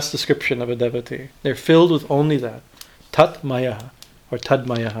 that's the best description of a devotee. They're filled with only that, tat mayaha or tad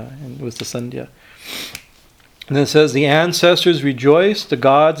mayaha, and it was the sandhya. And then it says, the ancestors rejoice, the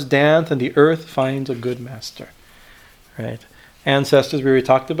gods dance, and the earth finds a good master. Right, ancestors we already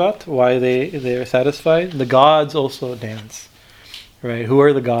talked about why they are satisfied. The gods also dance. Right, who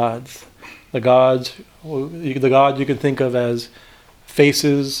are the gods? The gods you can think of as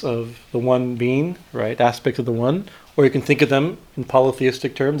faces of the one being, right? Aspects of the one, or you can think of them in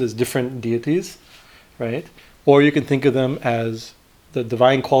polytheistic terms as different deities, right? Or you can think of them as the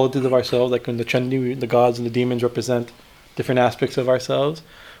divine qualities of ourselves, like in the Chandi, the gods and the demons represent different aspects of ourselves.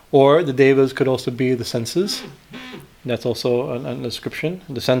 Or the devas could also be the senses. That's also a description.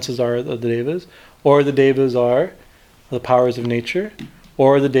 The senses are the devas. Or the devas are the powers of nature.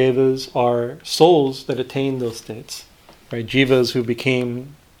 Or the devas are souls that attain those states. Right, jivas who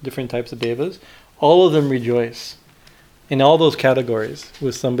became different types of devas, all of them rejoice in all those categories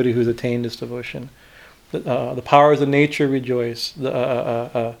with somebody who's attained this devotion. The powers of nature rejoice.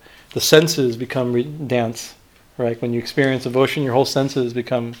 The senses become dance. Right, when you experience devotion, your whole senses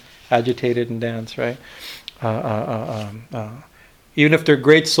become agitated and dance. Right, even if they're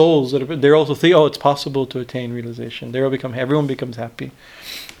great souls, they're also think, it's possible to attain realization. Everyone becomes happy.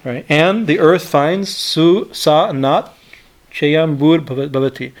 Right, and the earth finds sa nat Chayam Bur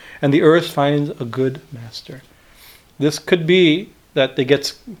Bhavati, and the earth finds a good master. This could be that you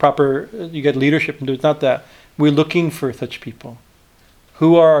get leadership into it. It's not that. We're looking for such people.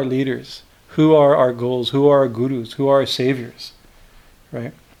 Who are our leaders? Who are our goals? Who are our gurus? Who are our saviors?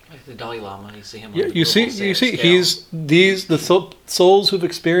 Right? Like the Dalai Lama, you see him. You see, he's the souls who've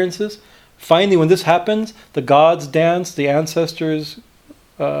experienced this. Finally, when this happens, the gods dance, the ancestors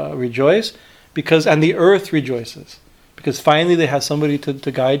rejoice, and the earth rejoices. Because finally they have somebody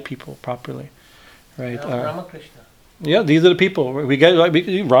to guide people properly, right? Ramakrishna. Yeah, these are the people we get. Like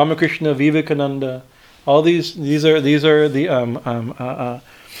Ramakrishna, Vivekananda, all these are the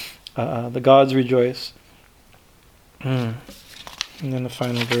gods rejoice. And then the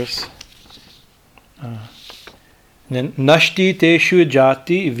final verse. Then nashti teshu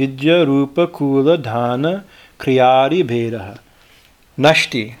jati vidya rupa kula dhana kriyari bhedaha.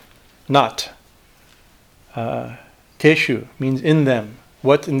 Nashti, not. Teshu means in them.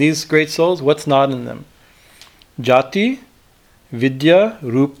 What in these great souls? What's not in them? Jati, vidya,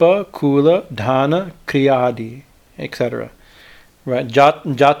 rupa, kula, dhana, kriyadi, etc. Right?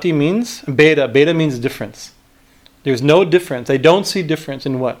 Jati means beta. Beta means difference. There's no difference. They don't see difference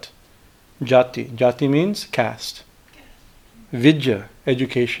in what? Jati. Jati means caste. Vidya,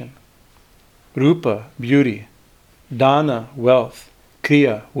 education. Rupa, beauty. Dana, wealth.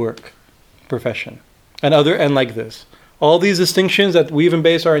 Kriya, work, profession. And like this. All these distinctions that we even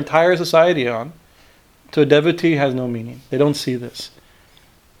base our entire society on, to a devotee has no meaning. They don't see this.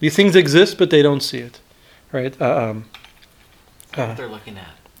 These things exist, but they don't see it. Right? What they're looking at.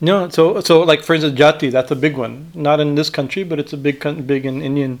 No, so like for instance, jati, that's a big one. Not in this country, but it's a big in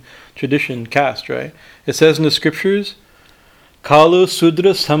Indian tradition, caste, right? It says in the scriptures, Kalu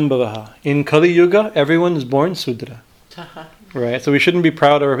Sudra Sambhavaha. In Kali Yuga, everyone is born Sudra. Right? So we shouldn't be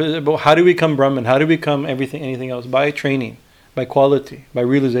proud of how do we become Brahman? How do we become anything else? By training, by quality, by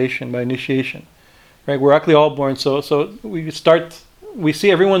realization, by initiation. Right? We're actually all born, so we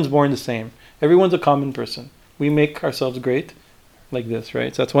see everyone's born the same. Everyone's a common person. We make ourselves great like this,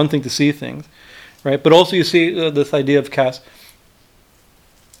 right? So that's one thing to see things, right? But also you see this idea of caste.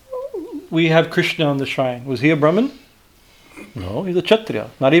 We have Krishna on the shrine. Was he a Brahmin? No, he's a Kshatriya.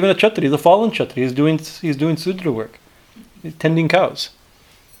 Not even a Kshatriya. He's a fallen Kshatriya. He's doing Sudra work. He's tending cows,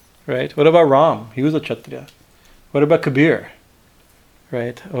 right? What about Ram? He was a Kshatriya. What about Kabir?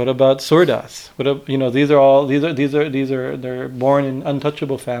 Right? What about Surdas? They're born in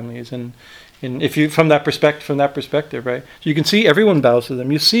untouchable families, and if you from that perspective, right? So you can see everyone bows to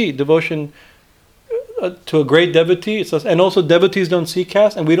them. You see devotion to a great devotee, and also devotees don't see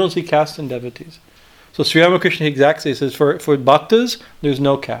caste, and we don't see caste in devotees. So Sri Ramakrishna exactly says for bhaktas there's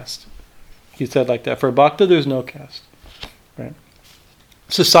no caste. He said like that. For bhakta there's no caste. Right?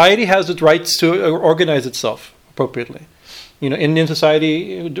 Society has its rights to organize itself appropriately. Indian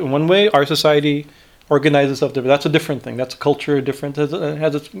society in one way, our society organizes itself different. That's a different thing. That's a culture different. It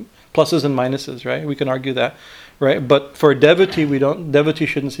has its pluses and minuses, right? We can argue that, right? But for a devotee, devotee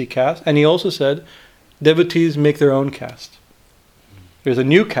shouldn't see caste. And he also said, devotees make their own caste. There's a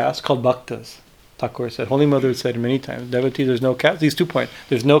new caste called bhaktas. Thakur said, Holy Mother said many times, devotees, there's no caste. These 2 points.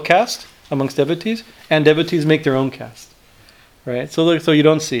 There's no caste amongst devotees, and devotees make their own caste. Right? So you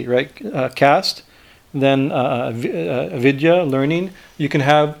don't see, right? Caste, then vidya, learning. You can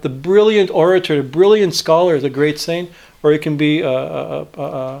have the brilliant orator, the brilliant scholar, the great saint, or it can be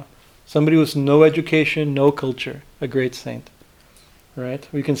somebody with no education, no culture, a great saint. Right?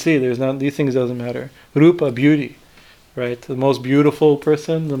 We can see these things doesn't matter. Rupa, beauty. Right? The most beautiful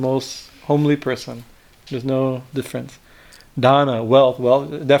person, the most homely person. There's no difference. Dana, wealth. Well,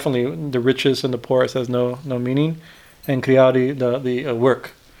 definitely the richest and the poorest has no meaning. And kriyadi, the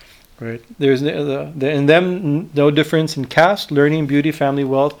work. Right? There's in them no difference in caste, learning, beauty, family,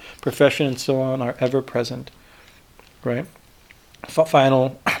 wealth, profession, and so on are ever present. Right?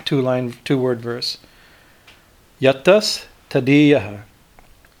 Final 2-word verse. Yattas tadiyaha.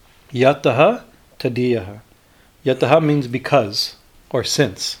 Yataha tadiyaha. Yataha means because or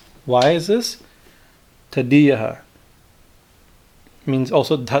since. Why is this? Tadiyaha means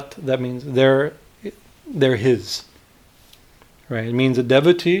also that means they're his. Right? It means a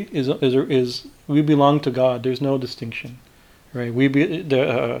devotee is we belong to God. There's no distinction. Right?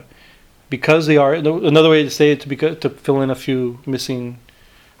 Because they are. Another way to say it to fill in a few missing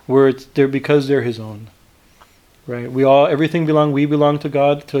words. Because they're His own. Right? We belong to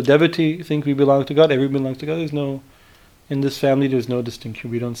God. To a devotee, think we belong to God. Everyone belongs to God. In this family, there's no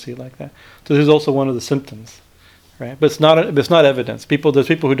distinction. We don't see it like that. So this is also one of the symptoms. Right? But it's not evidence. There's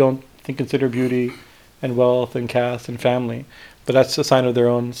people who don't consider beauty and wealth and caste and family. But that's a sign of their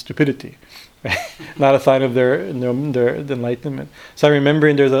own stupidity, right? Not a sign of their enlightenment. So I'm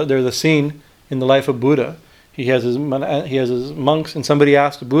remembering there's a scene in the life of Buddha. He has his monks, and somebody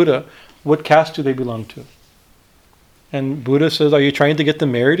asked Buddha, "What caste do they belong to?" And Buddha says, "Are you trying to get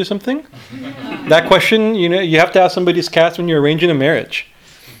them married or something?" That question, you have to ask somebody's caste when you're arranging a marriage,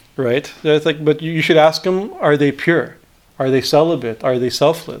 right? It's like, but you should ask them: Are they pure? Are they celibate? Are they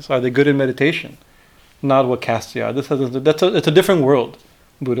selfless? Are they good in meditation? Not what caste they are. It's a different world,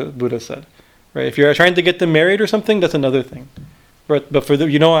 Buddha said. Right? If you're trying to get them married or something, that's another thing. But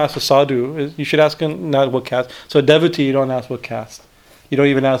you don't ask a sadhu. You should ask him not what caste. So a devotee, you don't ask what caste. You don't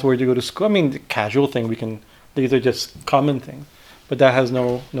even ask where you go to school. I mean, the casual thing these are just common things. But that has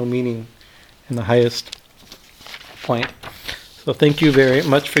no meaning in the highest point. So thank you very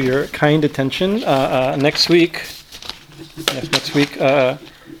much for your kind attention. Next week, next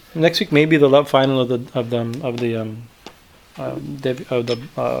week may be the love final of the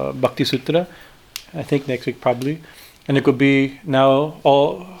Bhakti Sutra. I think next week probably, and it could be now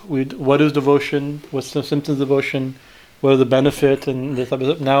what is devotion? What's the symptoms of devotion? What are the benefit? And this type of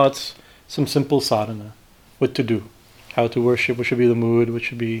stuff. Now it's some simple sadhana, what to do, how to worship, what should be the mood, what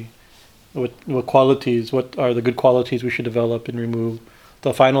should be. What qualities? What are the good qualities we should develop and remove?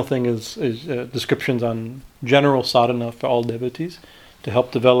 The final thing is descriptions on general sadhana for all devotees to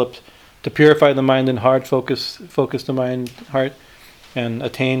help develop, to purify the mind and heart, focus the mind, heart, and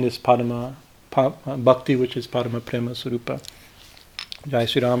attain this bhakti, which is Parama Prema Sarupa. Jai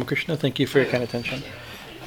Sri Ramakrishna. Thank you for your kind attention.